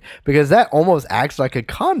dick, because that almost acts like a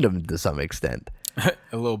condom to some extent.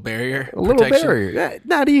 A little barrier. A little barrier.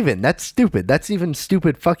 Not even. That's stupid. That's even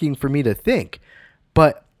stupid fucking for me to think.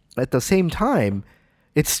 But at the same time,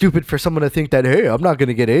 it's stupid for someone to think that, hey, I'm not going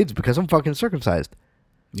to get AIDS because I'm fucking circumcised.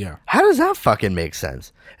 Yeah. How does that fucking make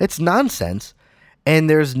sense? It's nonsense. And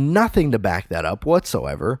there's nothing to back that up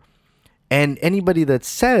whatsoever. And anybody that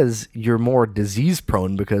says you're more disease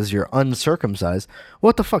prone because you're uncircumcised,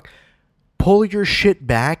 what the fuck? Pull your shit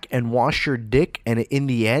back and wash your dick, and in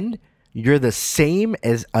the end, you're the same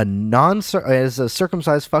as a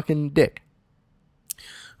circumcised fucking dick.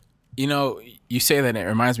 You know, you say that, and it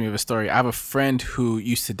reminds me of a story. I have a friend who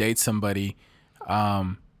used to date somebody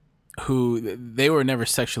who they were never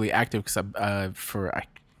sexually active because I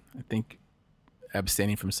think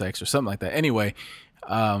abstaining from sex or something like that. Anyway,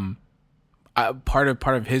 part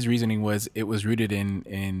of his reasoning was it was rooted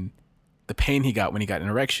in the pain he got when he got an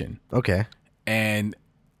erection. Okay. And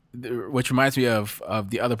which reminds me of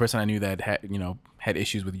the other person I knew that had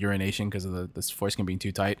issues with urination because of the foreskin being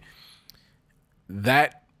too tight.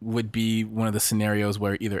 That would be one of the scenarios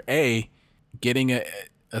where either A, getting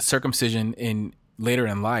a circumcision in later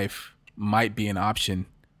in life might be an option,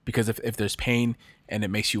 because if there's pain and it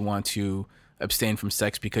makes you want to abstain from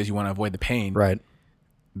sex because you want to avoid the pain, right?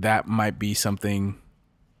 That might be something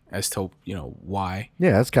as to why.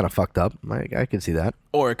 Yeah, that's kind of fucked up. I can see that.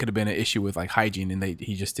 Or it could have been an issue with like hygiene, and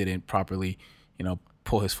he just didn't properly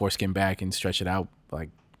pull his foreskin back and stretch it out. But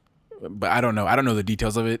I don't know the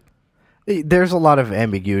details of it. There's a lot of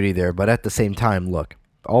ambiguity there, but at the same time, look,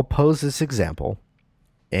 I'll pose this example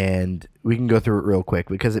and we can go through it real quick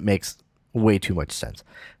because it makes way too much sense.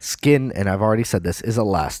 Skin, and I've already said this, is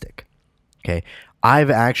elastic. Okay. I've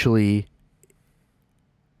actually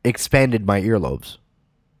expanded my earlobes,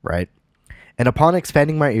 right? And upon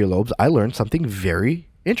expanding my earlobes, I learned something very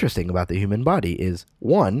interesting about the human body is,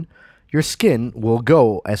 one, your skin will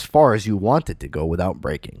go as far as you want it to go without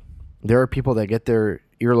breaking. There are people that get their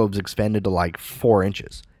earlobes expanded to like 4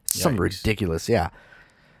 inches. Some ridiculous, yeah.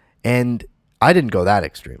 And I didn't go that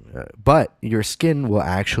extreme. But your skin will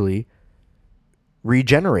actually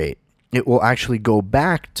regenerate. It will actually go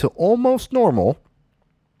back to almost normal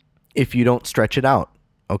if you don't stretch it out.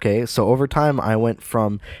 Okay, so over time, I went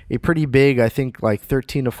from a pretty big, I think like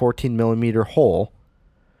 13 to 14 millimeter hole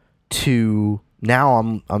to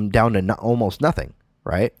now I'm down to almost nothing,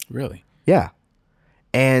 right? Really? Yeah.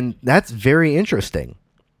 And that's very interesting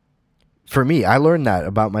for me, I learned that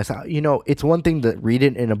about myself. It's one thing to read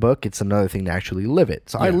it in a book. It's another thing to actually live it.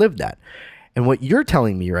 So I Yeah. lived that. And what you're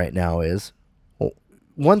telling me right now is, well,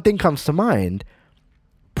 one thing comes to mind,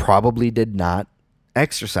 probably did not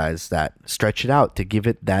exercise that, stretch it out to give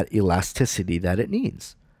it that elasticity that it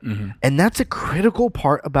needs. And that's a critical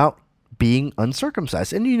part about being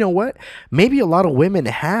uncircumcised. And you know what? Maybe a lot of women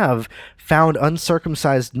have found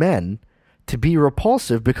uncircumcised men to be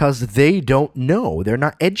repulsive because they don't know. They're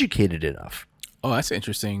not educated enough. Oh, that's an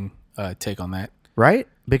interesting take on that. Right?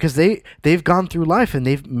 Because they've gone through life and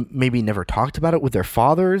they've maybe never talked about it with their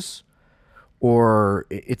fathers, or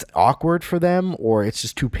it's awkward for them, or it's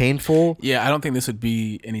just too painful. Yeah, I don't think this would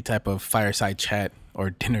be any type of fireside chat or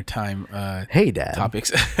dinner time Hey, Dad.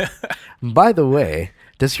 topics. By the way,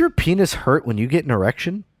 does your penis hurt when you get an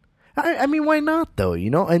erection? I mean, why not, though?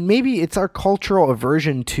 And maybe it's our cultural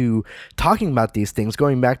aversion to talking about these things,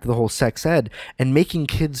 going back to the whole sex ed, and making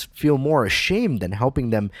kids feel more ashamed than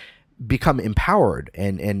helping them become empowered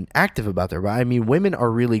and active about their body. I mean, women are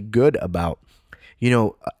really good about,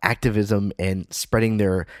 activism and spreading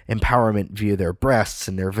their empowerment via their breasts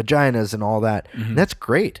and their vaginas and all that. And that's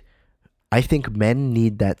great. I think men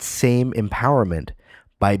need that same empowerment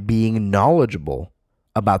by being knowledgeable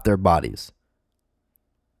about their bodies.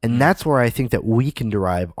 And that's where I think that we can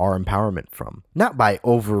derive our empowerment from. Not by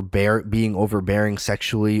being overbearing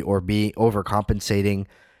sexually or being overcompensating,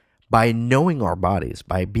 by knowing our bodies,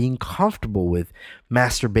 by being comfortable with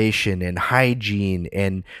masturbation and hygiene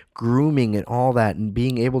and grooming and all that, and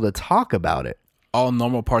being able to talk about it. All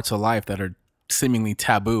normal parts of life that are seemingly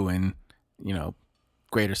taboo in,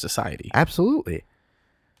 greater society. Absolutely.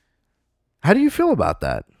 How do you feel about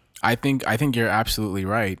that? I think you're absolutely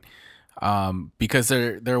right. Because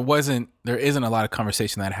there isn't a lot of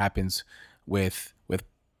conversation that happens with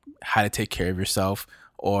how to take care of yourself,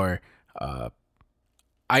 or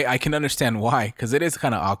I can understand why, because it is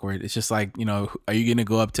kind of awkward. It's just like, are you gonna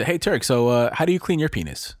go up to, hey Turk, so how do you clean your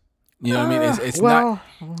penis? You know what I mean? It's not.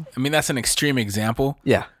 I mean, that's an extreme example.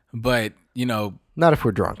 Yeah, but not if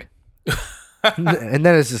we're drunk. And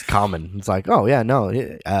then it's just common. It's like, oh yeah, no,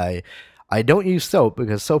 I don't use soap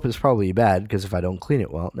because soap is probably bad because if I don't clean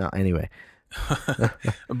it well. No, anyway.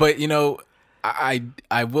 But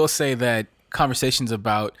I will say that conversations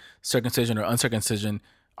about circumcision or uncircumcision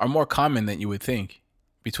are more common than you would think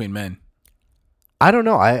between men. I don't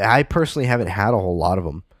know. I personally haven't had a whole lot of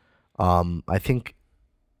them. I think,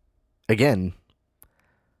 again,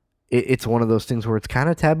 it's one of those things where it's kind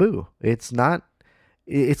of taboo. It's not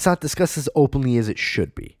discussed as openly as it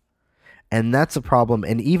should be. And that's a problem.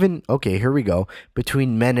 And even, okay, here we go.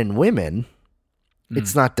 Between men and women,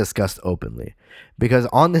 it's not discussed openly. Because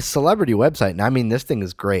on this celebrity website, and I mean, this thing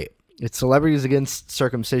is great. It's Celebrities Against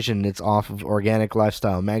Circumcision. It's off of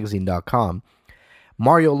organiclifestylemagazine.com.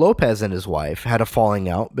 Mario Lopez and his wife had a falling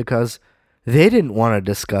out because they didn't want to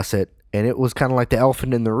discuss it. And it was kind of like the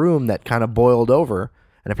elephant in the room that kind of boiled over.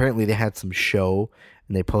 And apparently they had some show,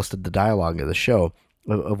 and they posted the dialogue of the show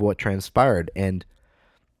of what transpired. And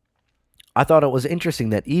I thought it was interesting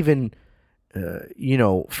that even,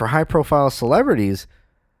 for high-profile celebrities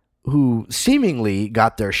who seemingly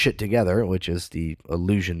got their shit together, which is the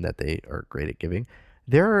illusion that they are great at giving,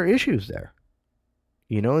 there are issues there.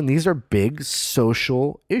 And these are big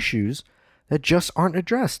social issues that just aren't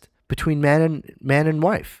addressed between man and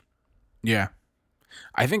wife. Yeah.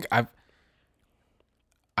 I think I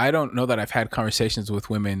don't know that I've had conversations with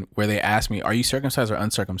women where they ask me, are you circumcised or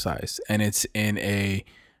uncircumcised? And it's in a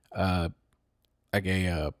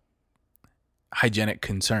hygienic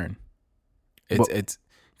concern. It's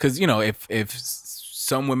because if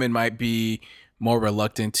some women might be more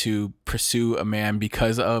reluctant to pursue a man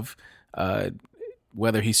because of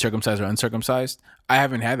whether he's circumcised or uncircumcised, I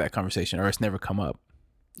haven't had that conversation, or it's never come up.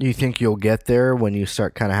 You think you'll get there when you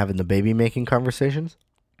start kind of having the baby making conversations?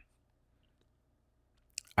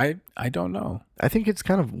 I don't know. I think it's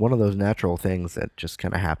kind of one of those natural things that just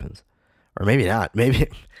kind of happens. Or maybe not.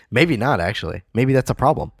 Maybe not, actually. Maybe that's a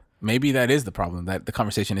problem. Maybe that is the problem, that the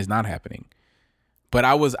conversation is not happening. But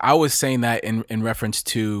I was saying that in reference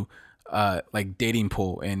to like dating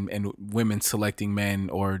pool and women selecting men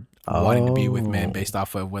or wanting to be with men based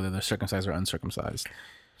off of whether they're circumcised or uncircumcised.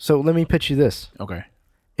 So let me pitch you this. Okay.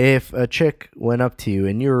 If a chick went up to you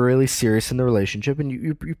and you were really serious in the relationship, and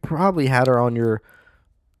you probably had her on your,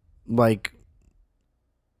 like,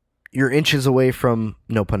 you're inches away from,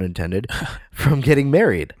 no pun intended, from getting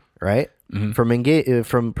married, right? Mm-hmm.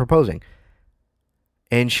 From proposing.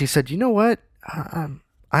 And she said, you know what?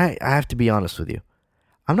 I have to be honest with you.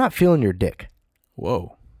 I'm not feeling your dick.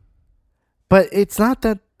 Whoa. But it's not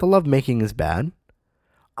that the lovemaking is bad.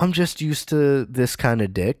 I'm just used to this kind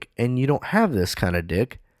of dick, and you don't have this kind of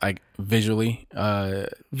dick. Like visually,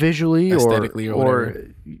 Visually, aesthetically, or or whatever.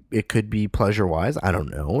 it could be pleasure wise. I don't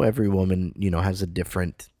know. Every woman, has a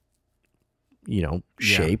different, Yeah.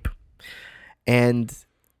 shape. And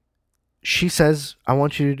she says, I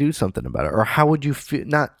want you to do something about it. Or how would you feel?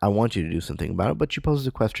 Not, I want you to do something about it, but she poses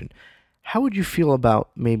a question. How would you feel about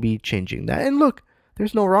maybe changing that? And look,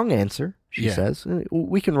 there's no wrong answer, she Yeah. says.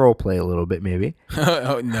 We can role play a little bit, maybe.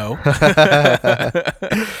 Oh, no.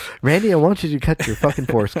 Randy, I want you to cut your fucking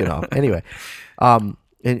foreskin off. Anyway, and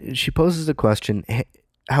she poses a question.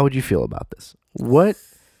 How would you feel about this? What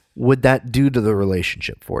would that do to the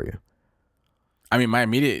relationship for you? I mean, my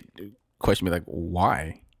immediate question would be like,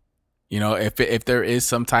 why? If there is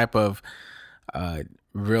some type of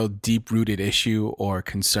real deep rooted issue or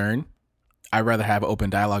concern, I'd rather have open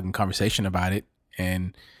dialogue and conversation about it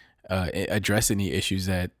and address any issues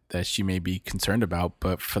that she may be concerned about.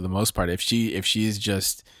 But for the most part, if she is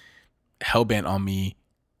just hell bent on me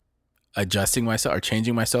adjusting myself or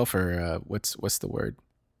changing myself, or what's the word?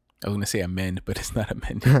 I was gonna say amend, but it's not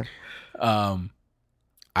amending.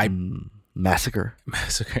 Massacre.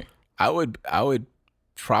 Massacre. I would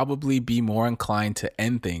probably be more inclined to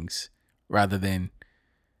end things rather than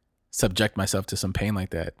subject myself to some pain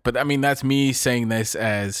like that. But I mean, that's me saying this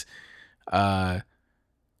as a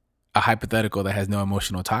hypothetical that has no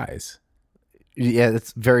emotional ties. Yeah,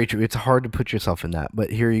 that's very true. It's hard to put yourself in that, but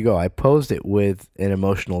here you go. I posed it with an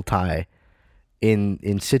emotional tie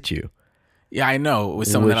in situ. Yeah, I know. It was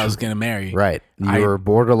someone that I was going to marry. Right. You were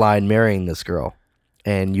borderline marrying this girl,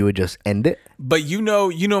 and you would just end it. But you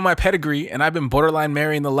know my pedigree, and I've been borderline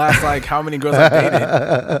marrying the last, like, how many girls I've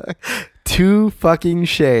dated. Too fucking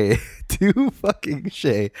shay. Too fucking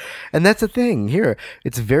shay. And that's the thing here.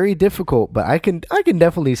 It's very difficult, but I can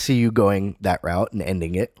definitely see you going that route and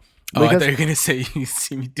ending it. Oh, I thought you were going to say you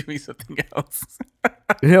see me doing something else.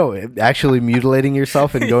 Actually mutilating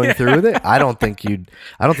yourself and going through with it. I don't think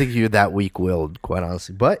you're that weak-willed, quite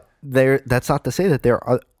honestly. But that's not to say that there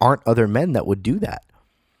aren't other men that would do that.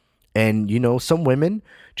 And some women,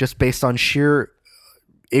 just based on sheer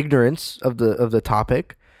ignorance of the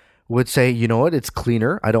topic, would say, you know what, it's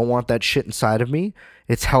cleaner. I don't want that shit inside of me.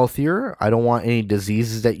 It's healthier. I don't want any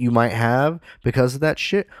diseases that you might have because of that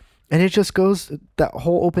shit. And it just goes that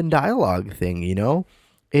whole open dialogue thing,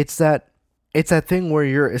 It's that thing where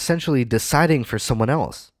you're essentially deciding for someone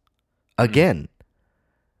else. Again,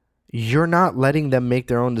 you're not letting them make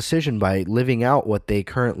their own decision by living out what they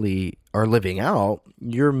currently are living out.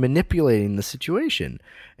 You're manipulating the situation.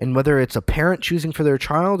 And whether it's a parent choosing for their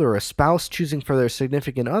child or a spouse choosing for their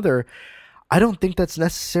significant other, I don't think that's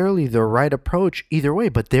necessarily the right approach either way.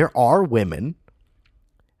 But there are women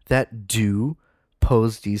that do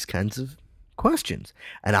pose these kinds of questions.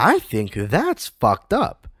 And I think that's fucked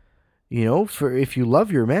up. For if you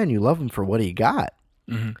love your man, you love him for what he got.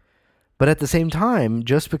 Mm-hmm. But at the same time,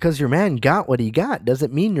 just because your man got what he got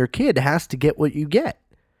doesn't mean your kid has to get what you get.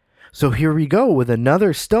 So here we go with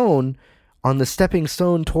another stone on the stepping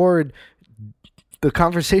stone toward the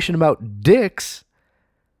conversation about dicks.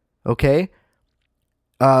 Okay?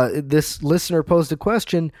 This listener posed a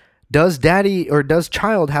question, does daddy or does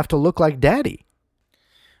child have to look like daddy?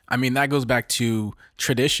 I mean, that goes back to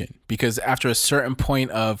tradition, because after a certain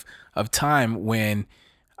point of time when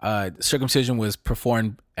circumcision was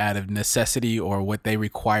performed out of necessity or what they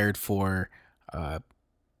required for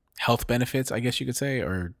health benefits, I guess you could say,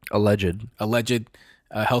 or alleged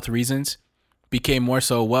health reasons, became more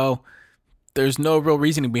so, well, there's no real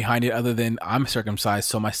reasoning behind it other than I'm circumcised,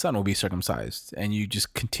 so my son will be circumcised. And you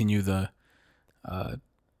just continue the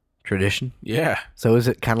tradition. Yeah. So is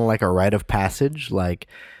it kind of like a rite of passage, like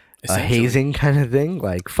a hazing kind of thing?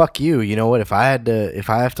 Like, fuck you. You know what? If I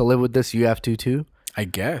have to live with this, you have to too. I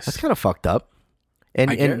guess that's kind of fucked up.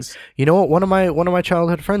 And you know what? One of my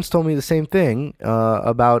childhood friends told me the same thing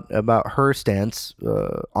about her stance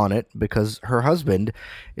on it, because her husband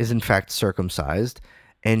is in fact circumcised,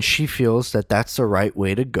 and she feels that that's the right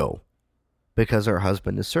way to go because her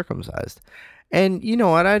husband is circumcised. And you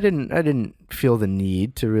know what? I didn't feel the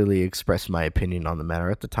need to really express my opinion on the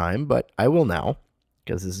matter at the time, but I will now,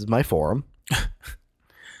 because this is my forum.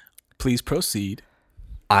 Please proceed.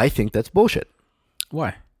 I think that's bullshit.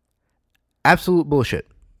 Why? Absolute bullshit.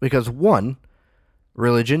 Because one,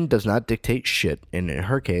 religion does not dictate shit. And in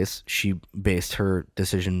her case, she based her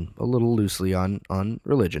decision a little loosely on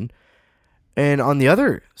religion. And on the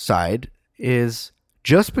other side is,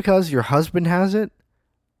 just because your husband has it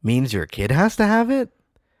means your kid has to have it?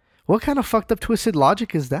 What kind of fucked up twisted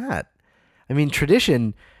logic is that? I mean,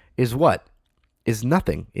 tradition is what? Is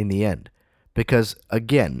nothing in the end. Because,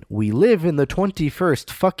 again, we live in the 21st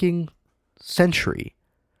fucking century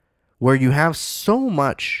where you have so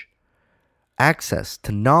much access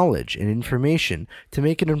to knowledge and information to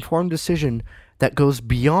make an informed decision that goes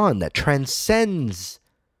beyond, that transcends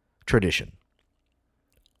tradition.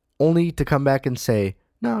 Only to come back and say,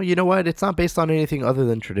 no, you know what? It's not based on anything other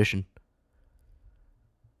than tradition.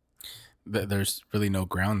 There's really no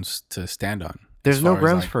grounds to stand on. There's no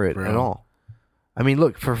grounds for it at all. I mean,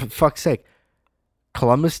 look, for fuck's sake,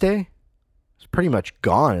 Columbus Day is pretty much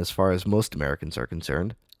gone as far as most Americans are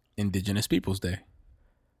concerned. Indigenous Peoples Day.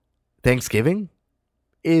 Thanksgiving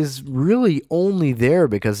is really only there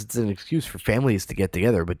because it's an excuse for families to get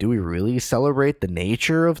together. But do we really celebrate the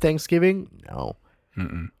nature of Thanksgiving? No.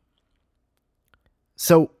 Mm-mm.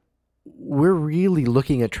 So we're really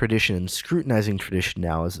looking at tradition and scrutinizing tradition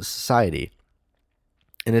now as a society.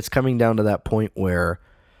 And it's coming down to that point where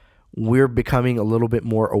we're becoming a little bit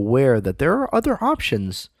more aware that there are other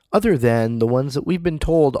options other than the ones that we've been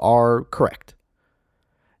told are correct.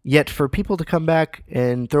 Yet for people to come back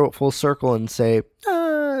and throw it full circle and say,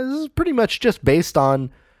 this is pretty much just based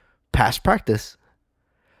on past practice,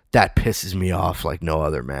 that pisses me off like no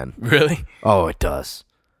other, man. Really? Oh, it does.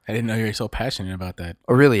 I didn't know you were so passionate about that.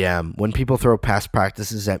 I really am. When people throw past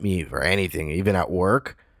practices at me for anything, even at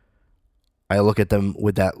work, I look at them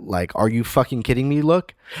with that, like, are you fucking kidding me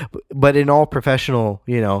look? But in all professional,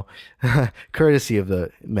 courtesy of the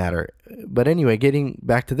matter. But anyway, getting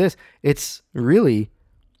back to this, it's really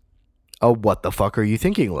a what the fuck are you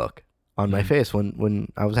thinking look on my face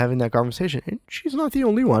when I was having that conversation. And she's not the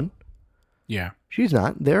only one. Yeah. She's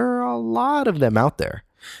not. There are a lot of them out there.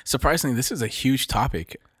 Surprisingly, this is a huge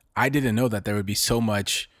topic. I didn't know that there would be so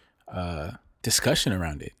much discussion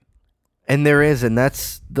around it. And there is, and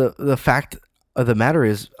that's the fact of the matter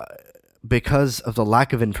is because of the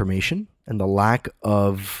lack of information and the lack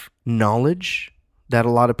of knowledge that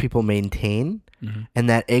a lot of people maintain, and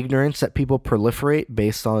that ignorance that people proliferate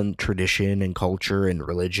based on tradition and culture and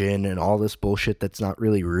religion and all this bullshit that's not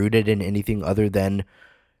really rooted in anything other than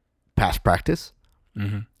past practice.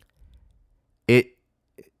 It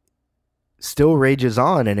still rages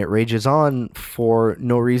on, and it rages on for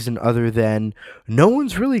no reason other than no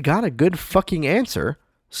one's really got a good fucking answer.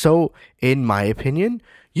 So, in my opinion,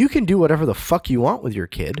 you can do whatever the fuck you want with your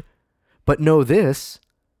kid, but know this,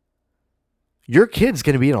 your kid's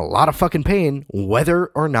going to be in a lot of fucking pain whether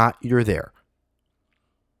or not you're there.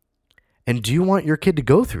 And do you want your kid to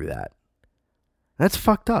go through that? That's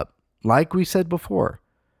fucked up. Like we said before,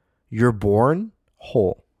 you're born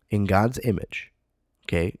whole in God's image,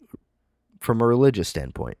 okay? From a religious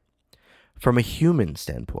standpoint. From a human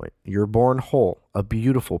standpoint, you're born whole, a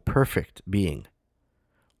beautiful, perfect being.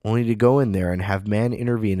 Only to go in there and have man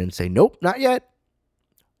intervene and say, nope, not yet.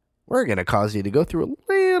 We're going to cause you to go through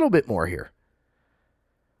a little bit more here.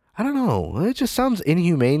 I don't know. It just sounds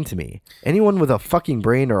inhumane to me. Anyone with a fucking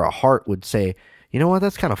brain or a heart would say, you know what,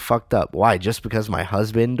 that's kind of fucked up. Why? Just because my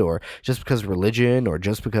husband, or just because religion, or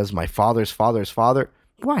just because my father's father's father?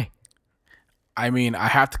 Why? I mean, I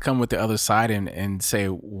have to come with the other side and say,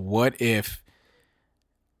 what if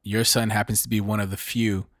your son happens to be one of the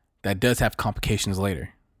few that does have complications later?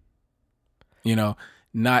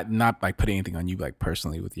 Not like putting anything on you, like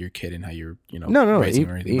personally with your kid and how you're, raising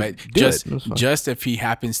or anything, but just if he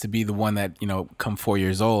happens to be the one that, come 4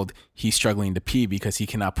 years old, he's struggling to pee because he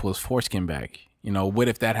cannot pull his foreskin back. What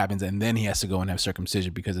if that happens and then he has to go and have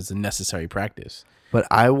circumcision because it's a necessary practice? But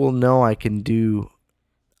I will know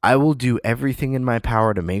I will do everything in my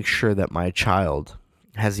power to make sure that my child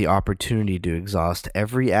has the opportunity to exhaust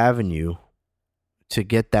every avenue to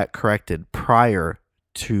get that corrected prior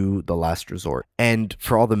to the last resort. And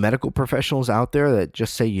for all the medical professionals out there that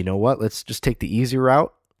just say, you know what, let's just take the easy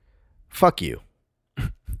route. Fuck you.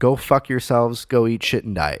 Go fuck yourselves. Go eat shit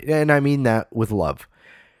and die. And I mean that with love.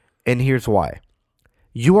 And here's why.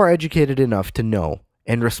 You are educated enough to know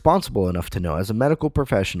and responsible enough to know as a medical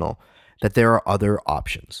professional that there are other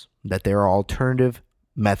options, that there are alternative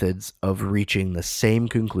methods of reaching the same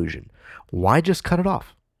conclusion. Why just cut it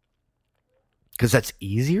off? Because that's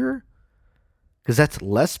easier? Because that's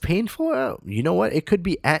less painful? You know what? It could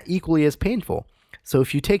be equally as painful. So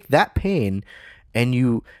if you take that pain and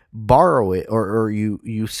you borrow it, or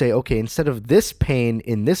you say, okay, instead of this pain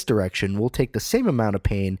in this direction, we'll take the same amount of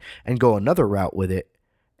pain and go another route with it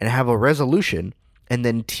and have a resolution and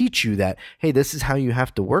then teach you that, hey, this is how you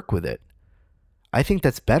have to work with it. I think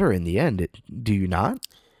that's better in the end. Do you not?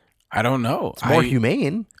 I don't know. It's more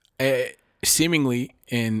humane. Seemingly,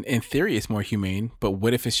 in theory, it's more humane, but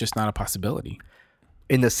what if it's just not a possibility?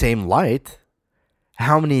 In the same light,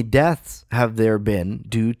 How many deaths have there been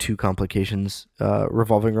due to complications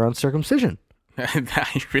revolving around circumcision?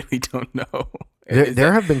 I really don't know.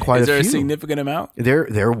 There have been quite a few. Is there a significant amount?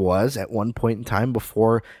 There was at one point in time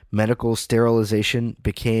before medical sterilization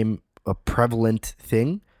became a prevalent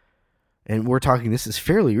thing. And we're talking, this is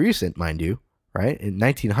fairly recent, mind you, right? In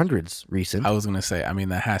 1900s recent. I was going to say, I mean,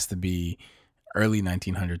 that has to be early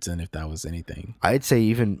 1900s, and if that was anything. I'd say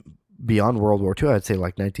even beyond World War II, I'd say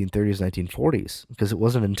like 1930s, 1940s, because it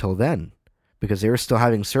wasn't until then, because they were still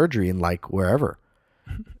having surgery in like wherever.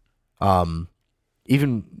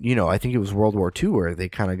 Even, I think it was World War II where they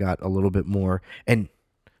kind of got a little bit more, and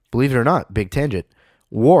believe it or not, big tangent,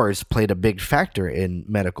 wars played a big factor in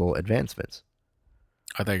medical advancements.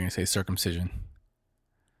 I thought you were going to say circumcision.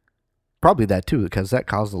 Probably that too, because that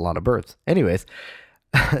caused a lot of births. Anyways,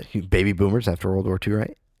 baby boomers after World War II,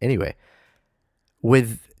 right? Anyway,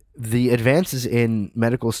 with the advances in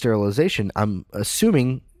medical sterilization, I'm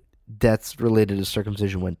assuming deaths related to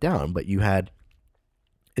circumcision went down, but you had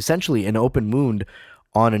essentially an open wound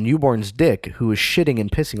on a newborn's dick who was shitting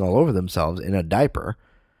and pissing all over themselves in a diaper,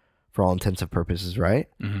 for all intents and purposes, right?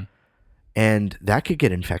 Mm-hmm. And that could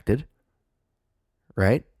get infected,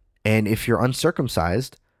 right? And if you're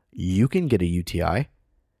uncircumcised, you can get a UTI.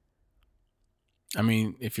 I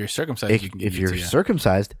mean, if you're circumcised, you can get if a you're UTI.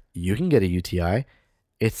 circumcised, you can get a UTI.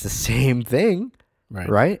 It's the same thing,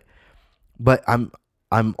 right? But I'm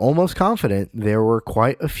almost confident there were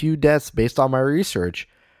quite a few deaths based on my research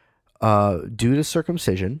due to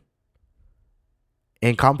circumcision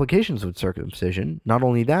and complications with circumcision. Not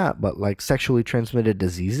only that, but like sexually transmitted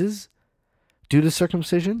diseases due to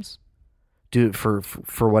circumcisions, due for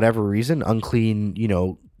whatever reason, unclean,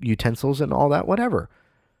 utensils and all that, whatever.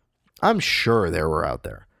 I'm sure there were out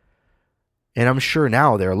there. And I'm sure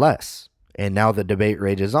now there are less. And now the debate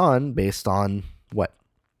rages on based on what?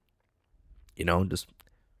 Just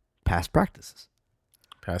past practices.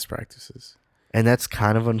 Past practices. And that's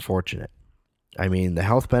kind of unfortunate. I mean, the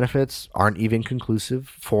health benefits aren't even conclusive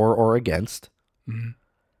for or against. Mm-hmm.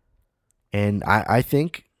 And I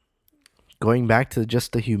think going back to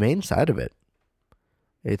just the humane side of it,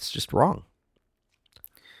 it's just wrong.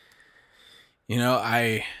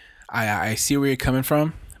 I see where you're coming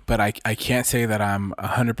from, but I can't say that I'm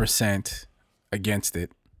 100% against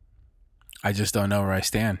it. I just don't know where I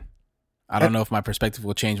stand. I don't know if my perspective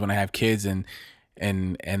will change when I have kids and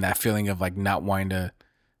that feeling of like not wanting to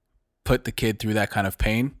put the kid through that kind of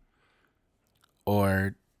pain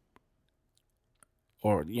or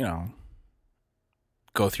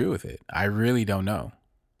go through with it. I really don't know.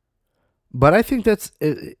 But I think that's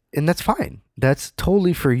fine. That's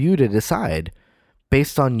totally for you to decide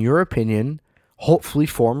based on your opinion, hopefully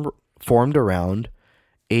formed around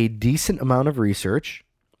a decent amount of research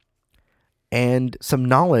and some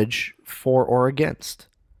knowledge for or against.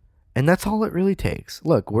 And that's all it really takes.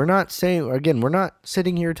 Look, we're not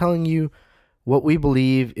sitting here telling you what we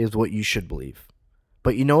believe is what you should believe.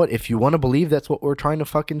 But you know what? If you want to believe that's what we're trying to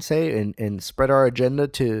fucking say and spread our agenda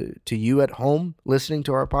to you at home listening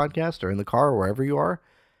to our podcast or in the car or wherever you are,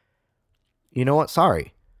 you know what?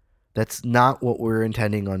 Sorry. That's not what we're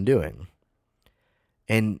intending on doing.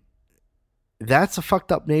 And that's a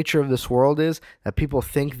fucked up nature of this world, is that people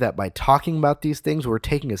think that by talking about these things, we're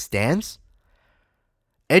taking a stance.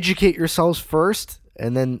 Educate yourselves first,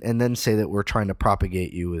 and then say that we're trying to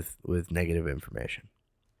propagate you with negative information.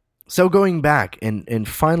 So going back and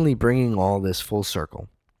finally bringing all this full circle,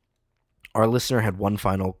 our listener had one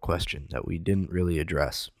final question that we didn't really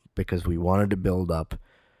address because we wanted to build up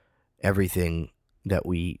everything that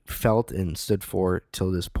we felt and stood for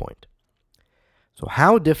till this point. So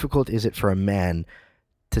how difficult is it for a man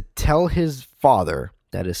to tell his father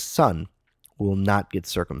that his son will not get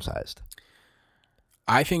circumcised?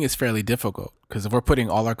 I think it's fairly difficult because if we're putting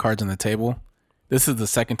all our cards on the table, this is the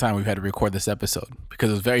second time we've had to record this episode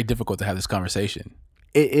because it was very difficult to have this conversation.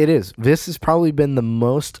 It is. This has probably been the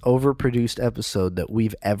most overproduced episode that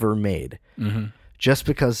we've ever made. Mm-hmm. Just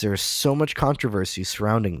because there's so much controversy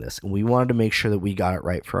surrounding this, and we wanted to make sure that we got it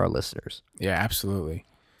right for our listeners. Yeah, absolutely.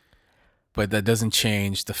 But that doesn't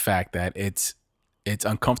change the fact that it's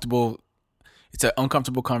uncomfortable. It's an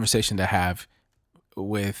uncomfortable conversation to have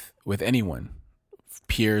with anyone,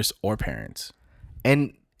 peers or parents.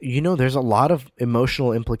 And there's a lot of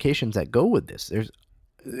emotional implications that go with this.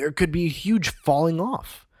 There could be a huge falling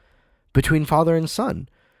off between father and son.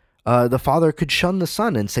 The father could shun the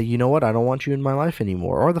son and say, you know what, I don't want you in my life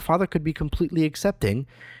anymore. Or the father could be completely accepting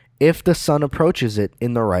if the son approaches it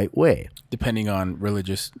in the right way. Depending on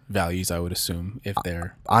religious values, I would assume, if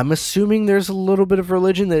they're... I'm assuming there's a little bit of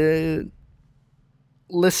religion. The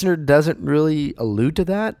listener doesn't really allude to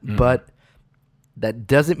that, but that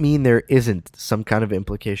doesn't mean there isn't some kind of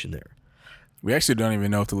implication there. We actually don't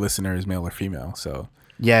even know if the listener is male or female. So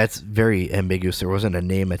yeah, it's very ambiguous. There wasn't a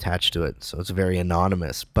name attached to it, so it's very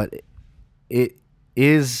anonymous. But it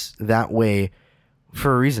is that way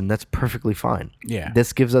for a reason. That's perfectly fine. Yeah.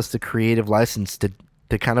 This gives us the creative license to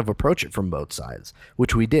kind of approach it from both sides,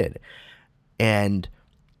 which we did. And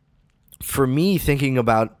for me, thinking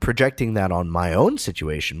about projecting that on my own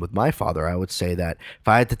situation with my father, I would say that if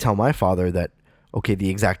I had to tell my father that, okay, the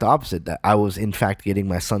exact opposite, that I was in fact getting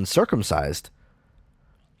my son circumcised,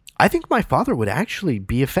 I think my father would actually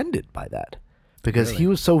be offended by that because Really? he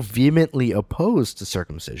was so vehemently opposed to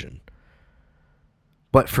circumcision.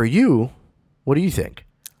 But for you, what do you think?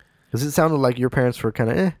 Because it sounded like your parents were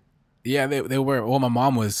kind of Yeah, they were. Well, my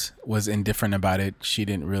mom was indifferent about it. She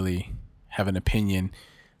didn't really have an opinion.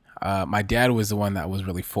 My dad was the one that was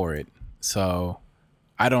really for it. So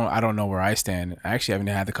I don't know where I stand. I actually haven't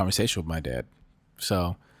had the conversation with my dad.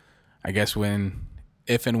 So I guess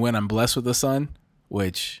if and when I'm blessed with a son,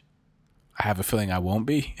 which I have a feeling I won't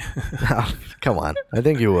be. Oh, come on. I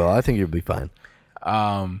think you will. I think you'll be fine.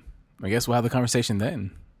 I guess we'll have the conversation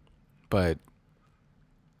then. But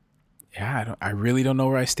yeah, I really don't know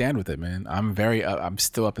where I stand with it, man. I'm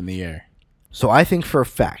still up in the air. So I think for a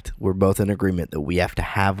fact we're both in agreement that we have to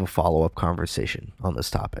have a follow-up conversation on this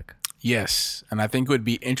topic. Yes, and I think it would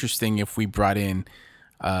be interesting if we brought in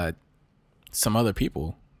some other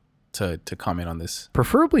people to comment on this.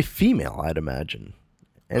 Preferably female, I'd imagine.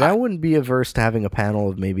 And I wouldn't be averse to having a panel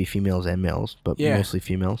of maybe females and males, but mostly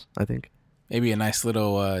females, I think. Maybe a nice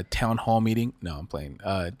little town hall meeting. No, I'm playing.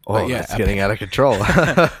 That's getting out of control.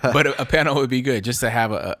 But a panel would be good just to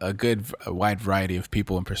have a wide variety of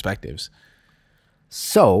people and perspectives.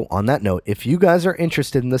 So, on that note, if you guys are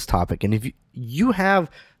interested in this topic and if you have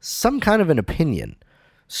some kind of an opinion,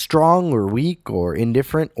 strong or weak or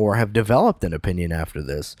indifferent, or have developed an opinion after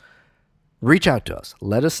this, reach out to us.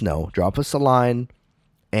 Let us know. Drop us a line,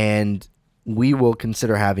 and we will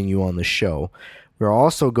consider having you on the show. We're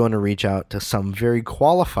also going to reach out to some very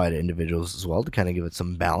qualified individuals as well to kind of give it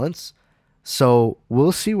some balance. So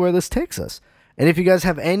we'll see where this takes us. And if you guys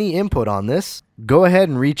have any input on this, go ahead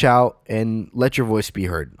and reach out and let your voice be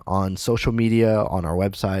heard on social media, on our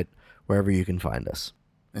website, wherever you can find us.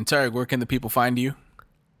 And Tarek, where can the people find you?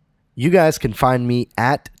 You guys can find me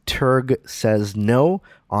at Turg Says No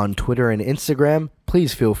on Twitter and Instagram.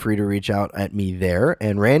 Please feel free to reach out at me there.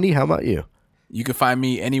 And Randy, how about you? You can find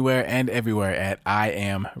me anywhere and everywhere at I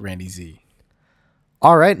am Randy Z.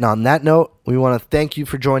 All right. And on that note, we want to thank you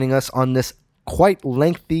for joining us on this quite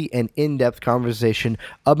lengthy and in-depth conversation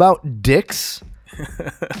about dicks.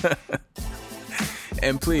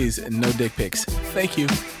 And please, no dick pics. Thank you.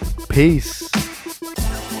 Peace.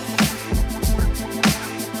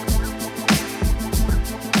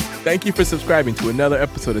 Thank you for subscribing to another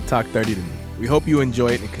episode of Talk 30 to Me. We hope you enjoy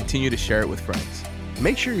it and continue to share it with friends.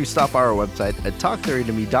 Make sure you stop by our website at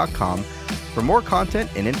talk30tome.com for more content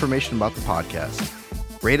and information about the podcast.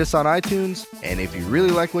 Rate us on iTunes, and if you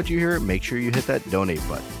really like what you hear, make sure you hit that donate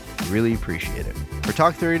button. Really appreciate it. For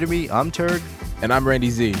Talk 30 to Me, I'm Turg. And I'm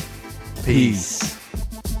Randy Z. Peace.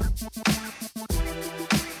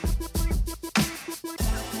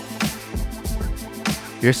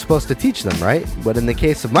 You're supposed to teach them, right? But in the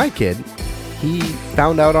case of my kid, he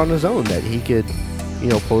found out on his own that he could,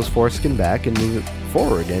 pull his foreskin back and move it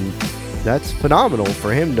forward. And that's phenomenal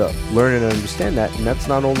for him to learn and understand that. And that's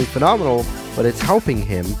not only phenomenal, but it's helping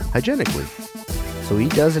him hygienically. So he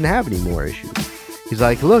doesn't have any more issues. He's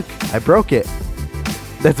like, look, I broke it.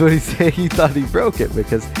 That's what he said. He thought he broke it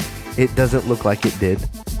because it doesn't look like it did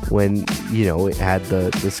when, it had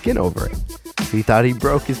the skin over it. He thought he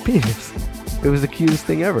broke his penis. It was the cutest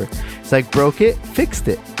thing ever. It's like, broke it, fixed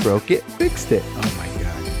it. Broke it, fixed it. Oh my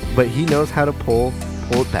God. But he knows how to pull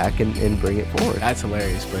it back and bring it forward. That's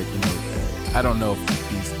hilarious. But, I don't know if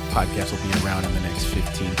these podcasts will be around in the next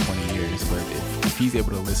 15, 20 years. But if he's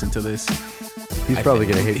able to listen to this, he's probably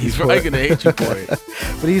going to hate you He's for probably it. going to hate you for it.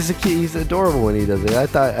 But he's adorable when he does it. I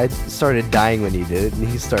thought I started dying when he did it, and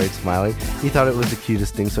he started smiling. He thought it was the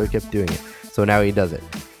cutest thing, so he kept doing it. So now he does it.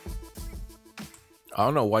 I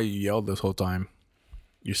don't know why you yelled this whole time.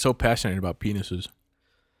 You're so passionate about penises.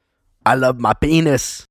 I love my penis.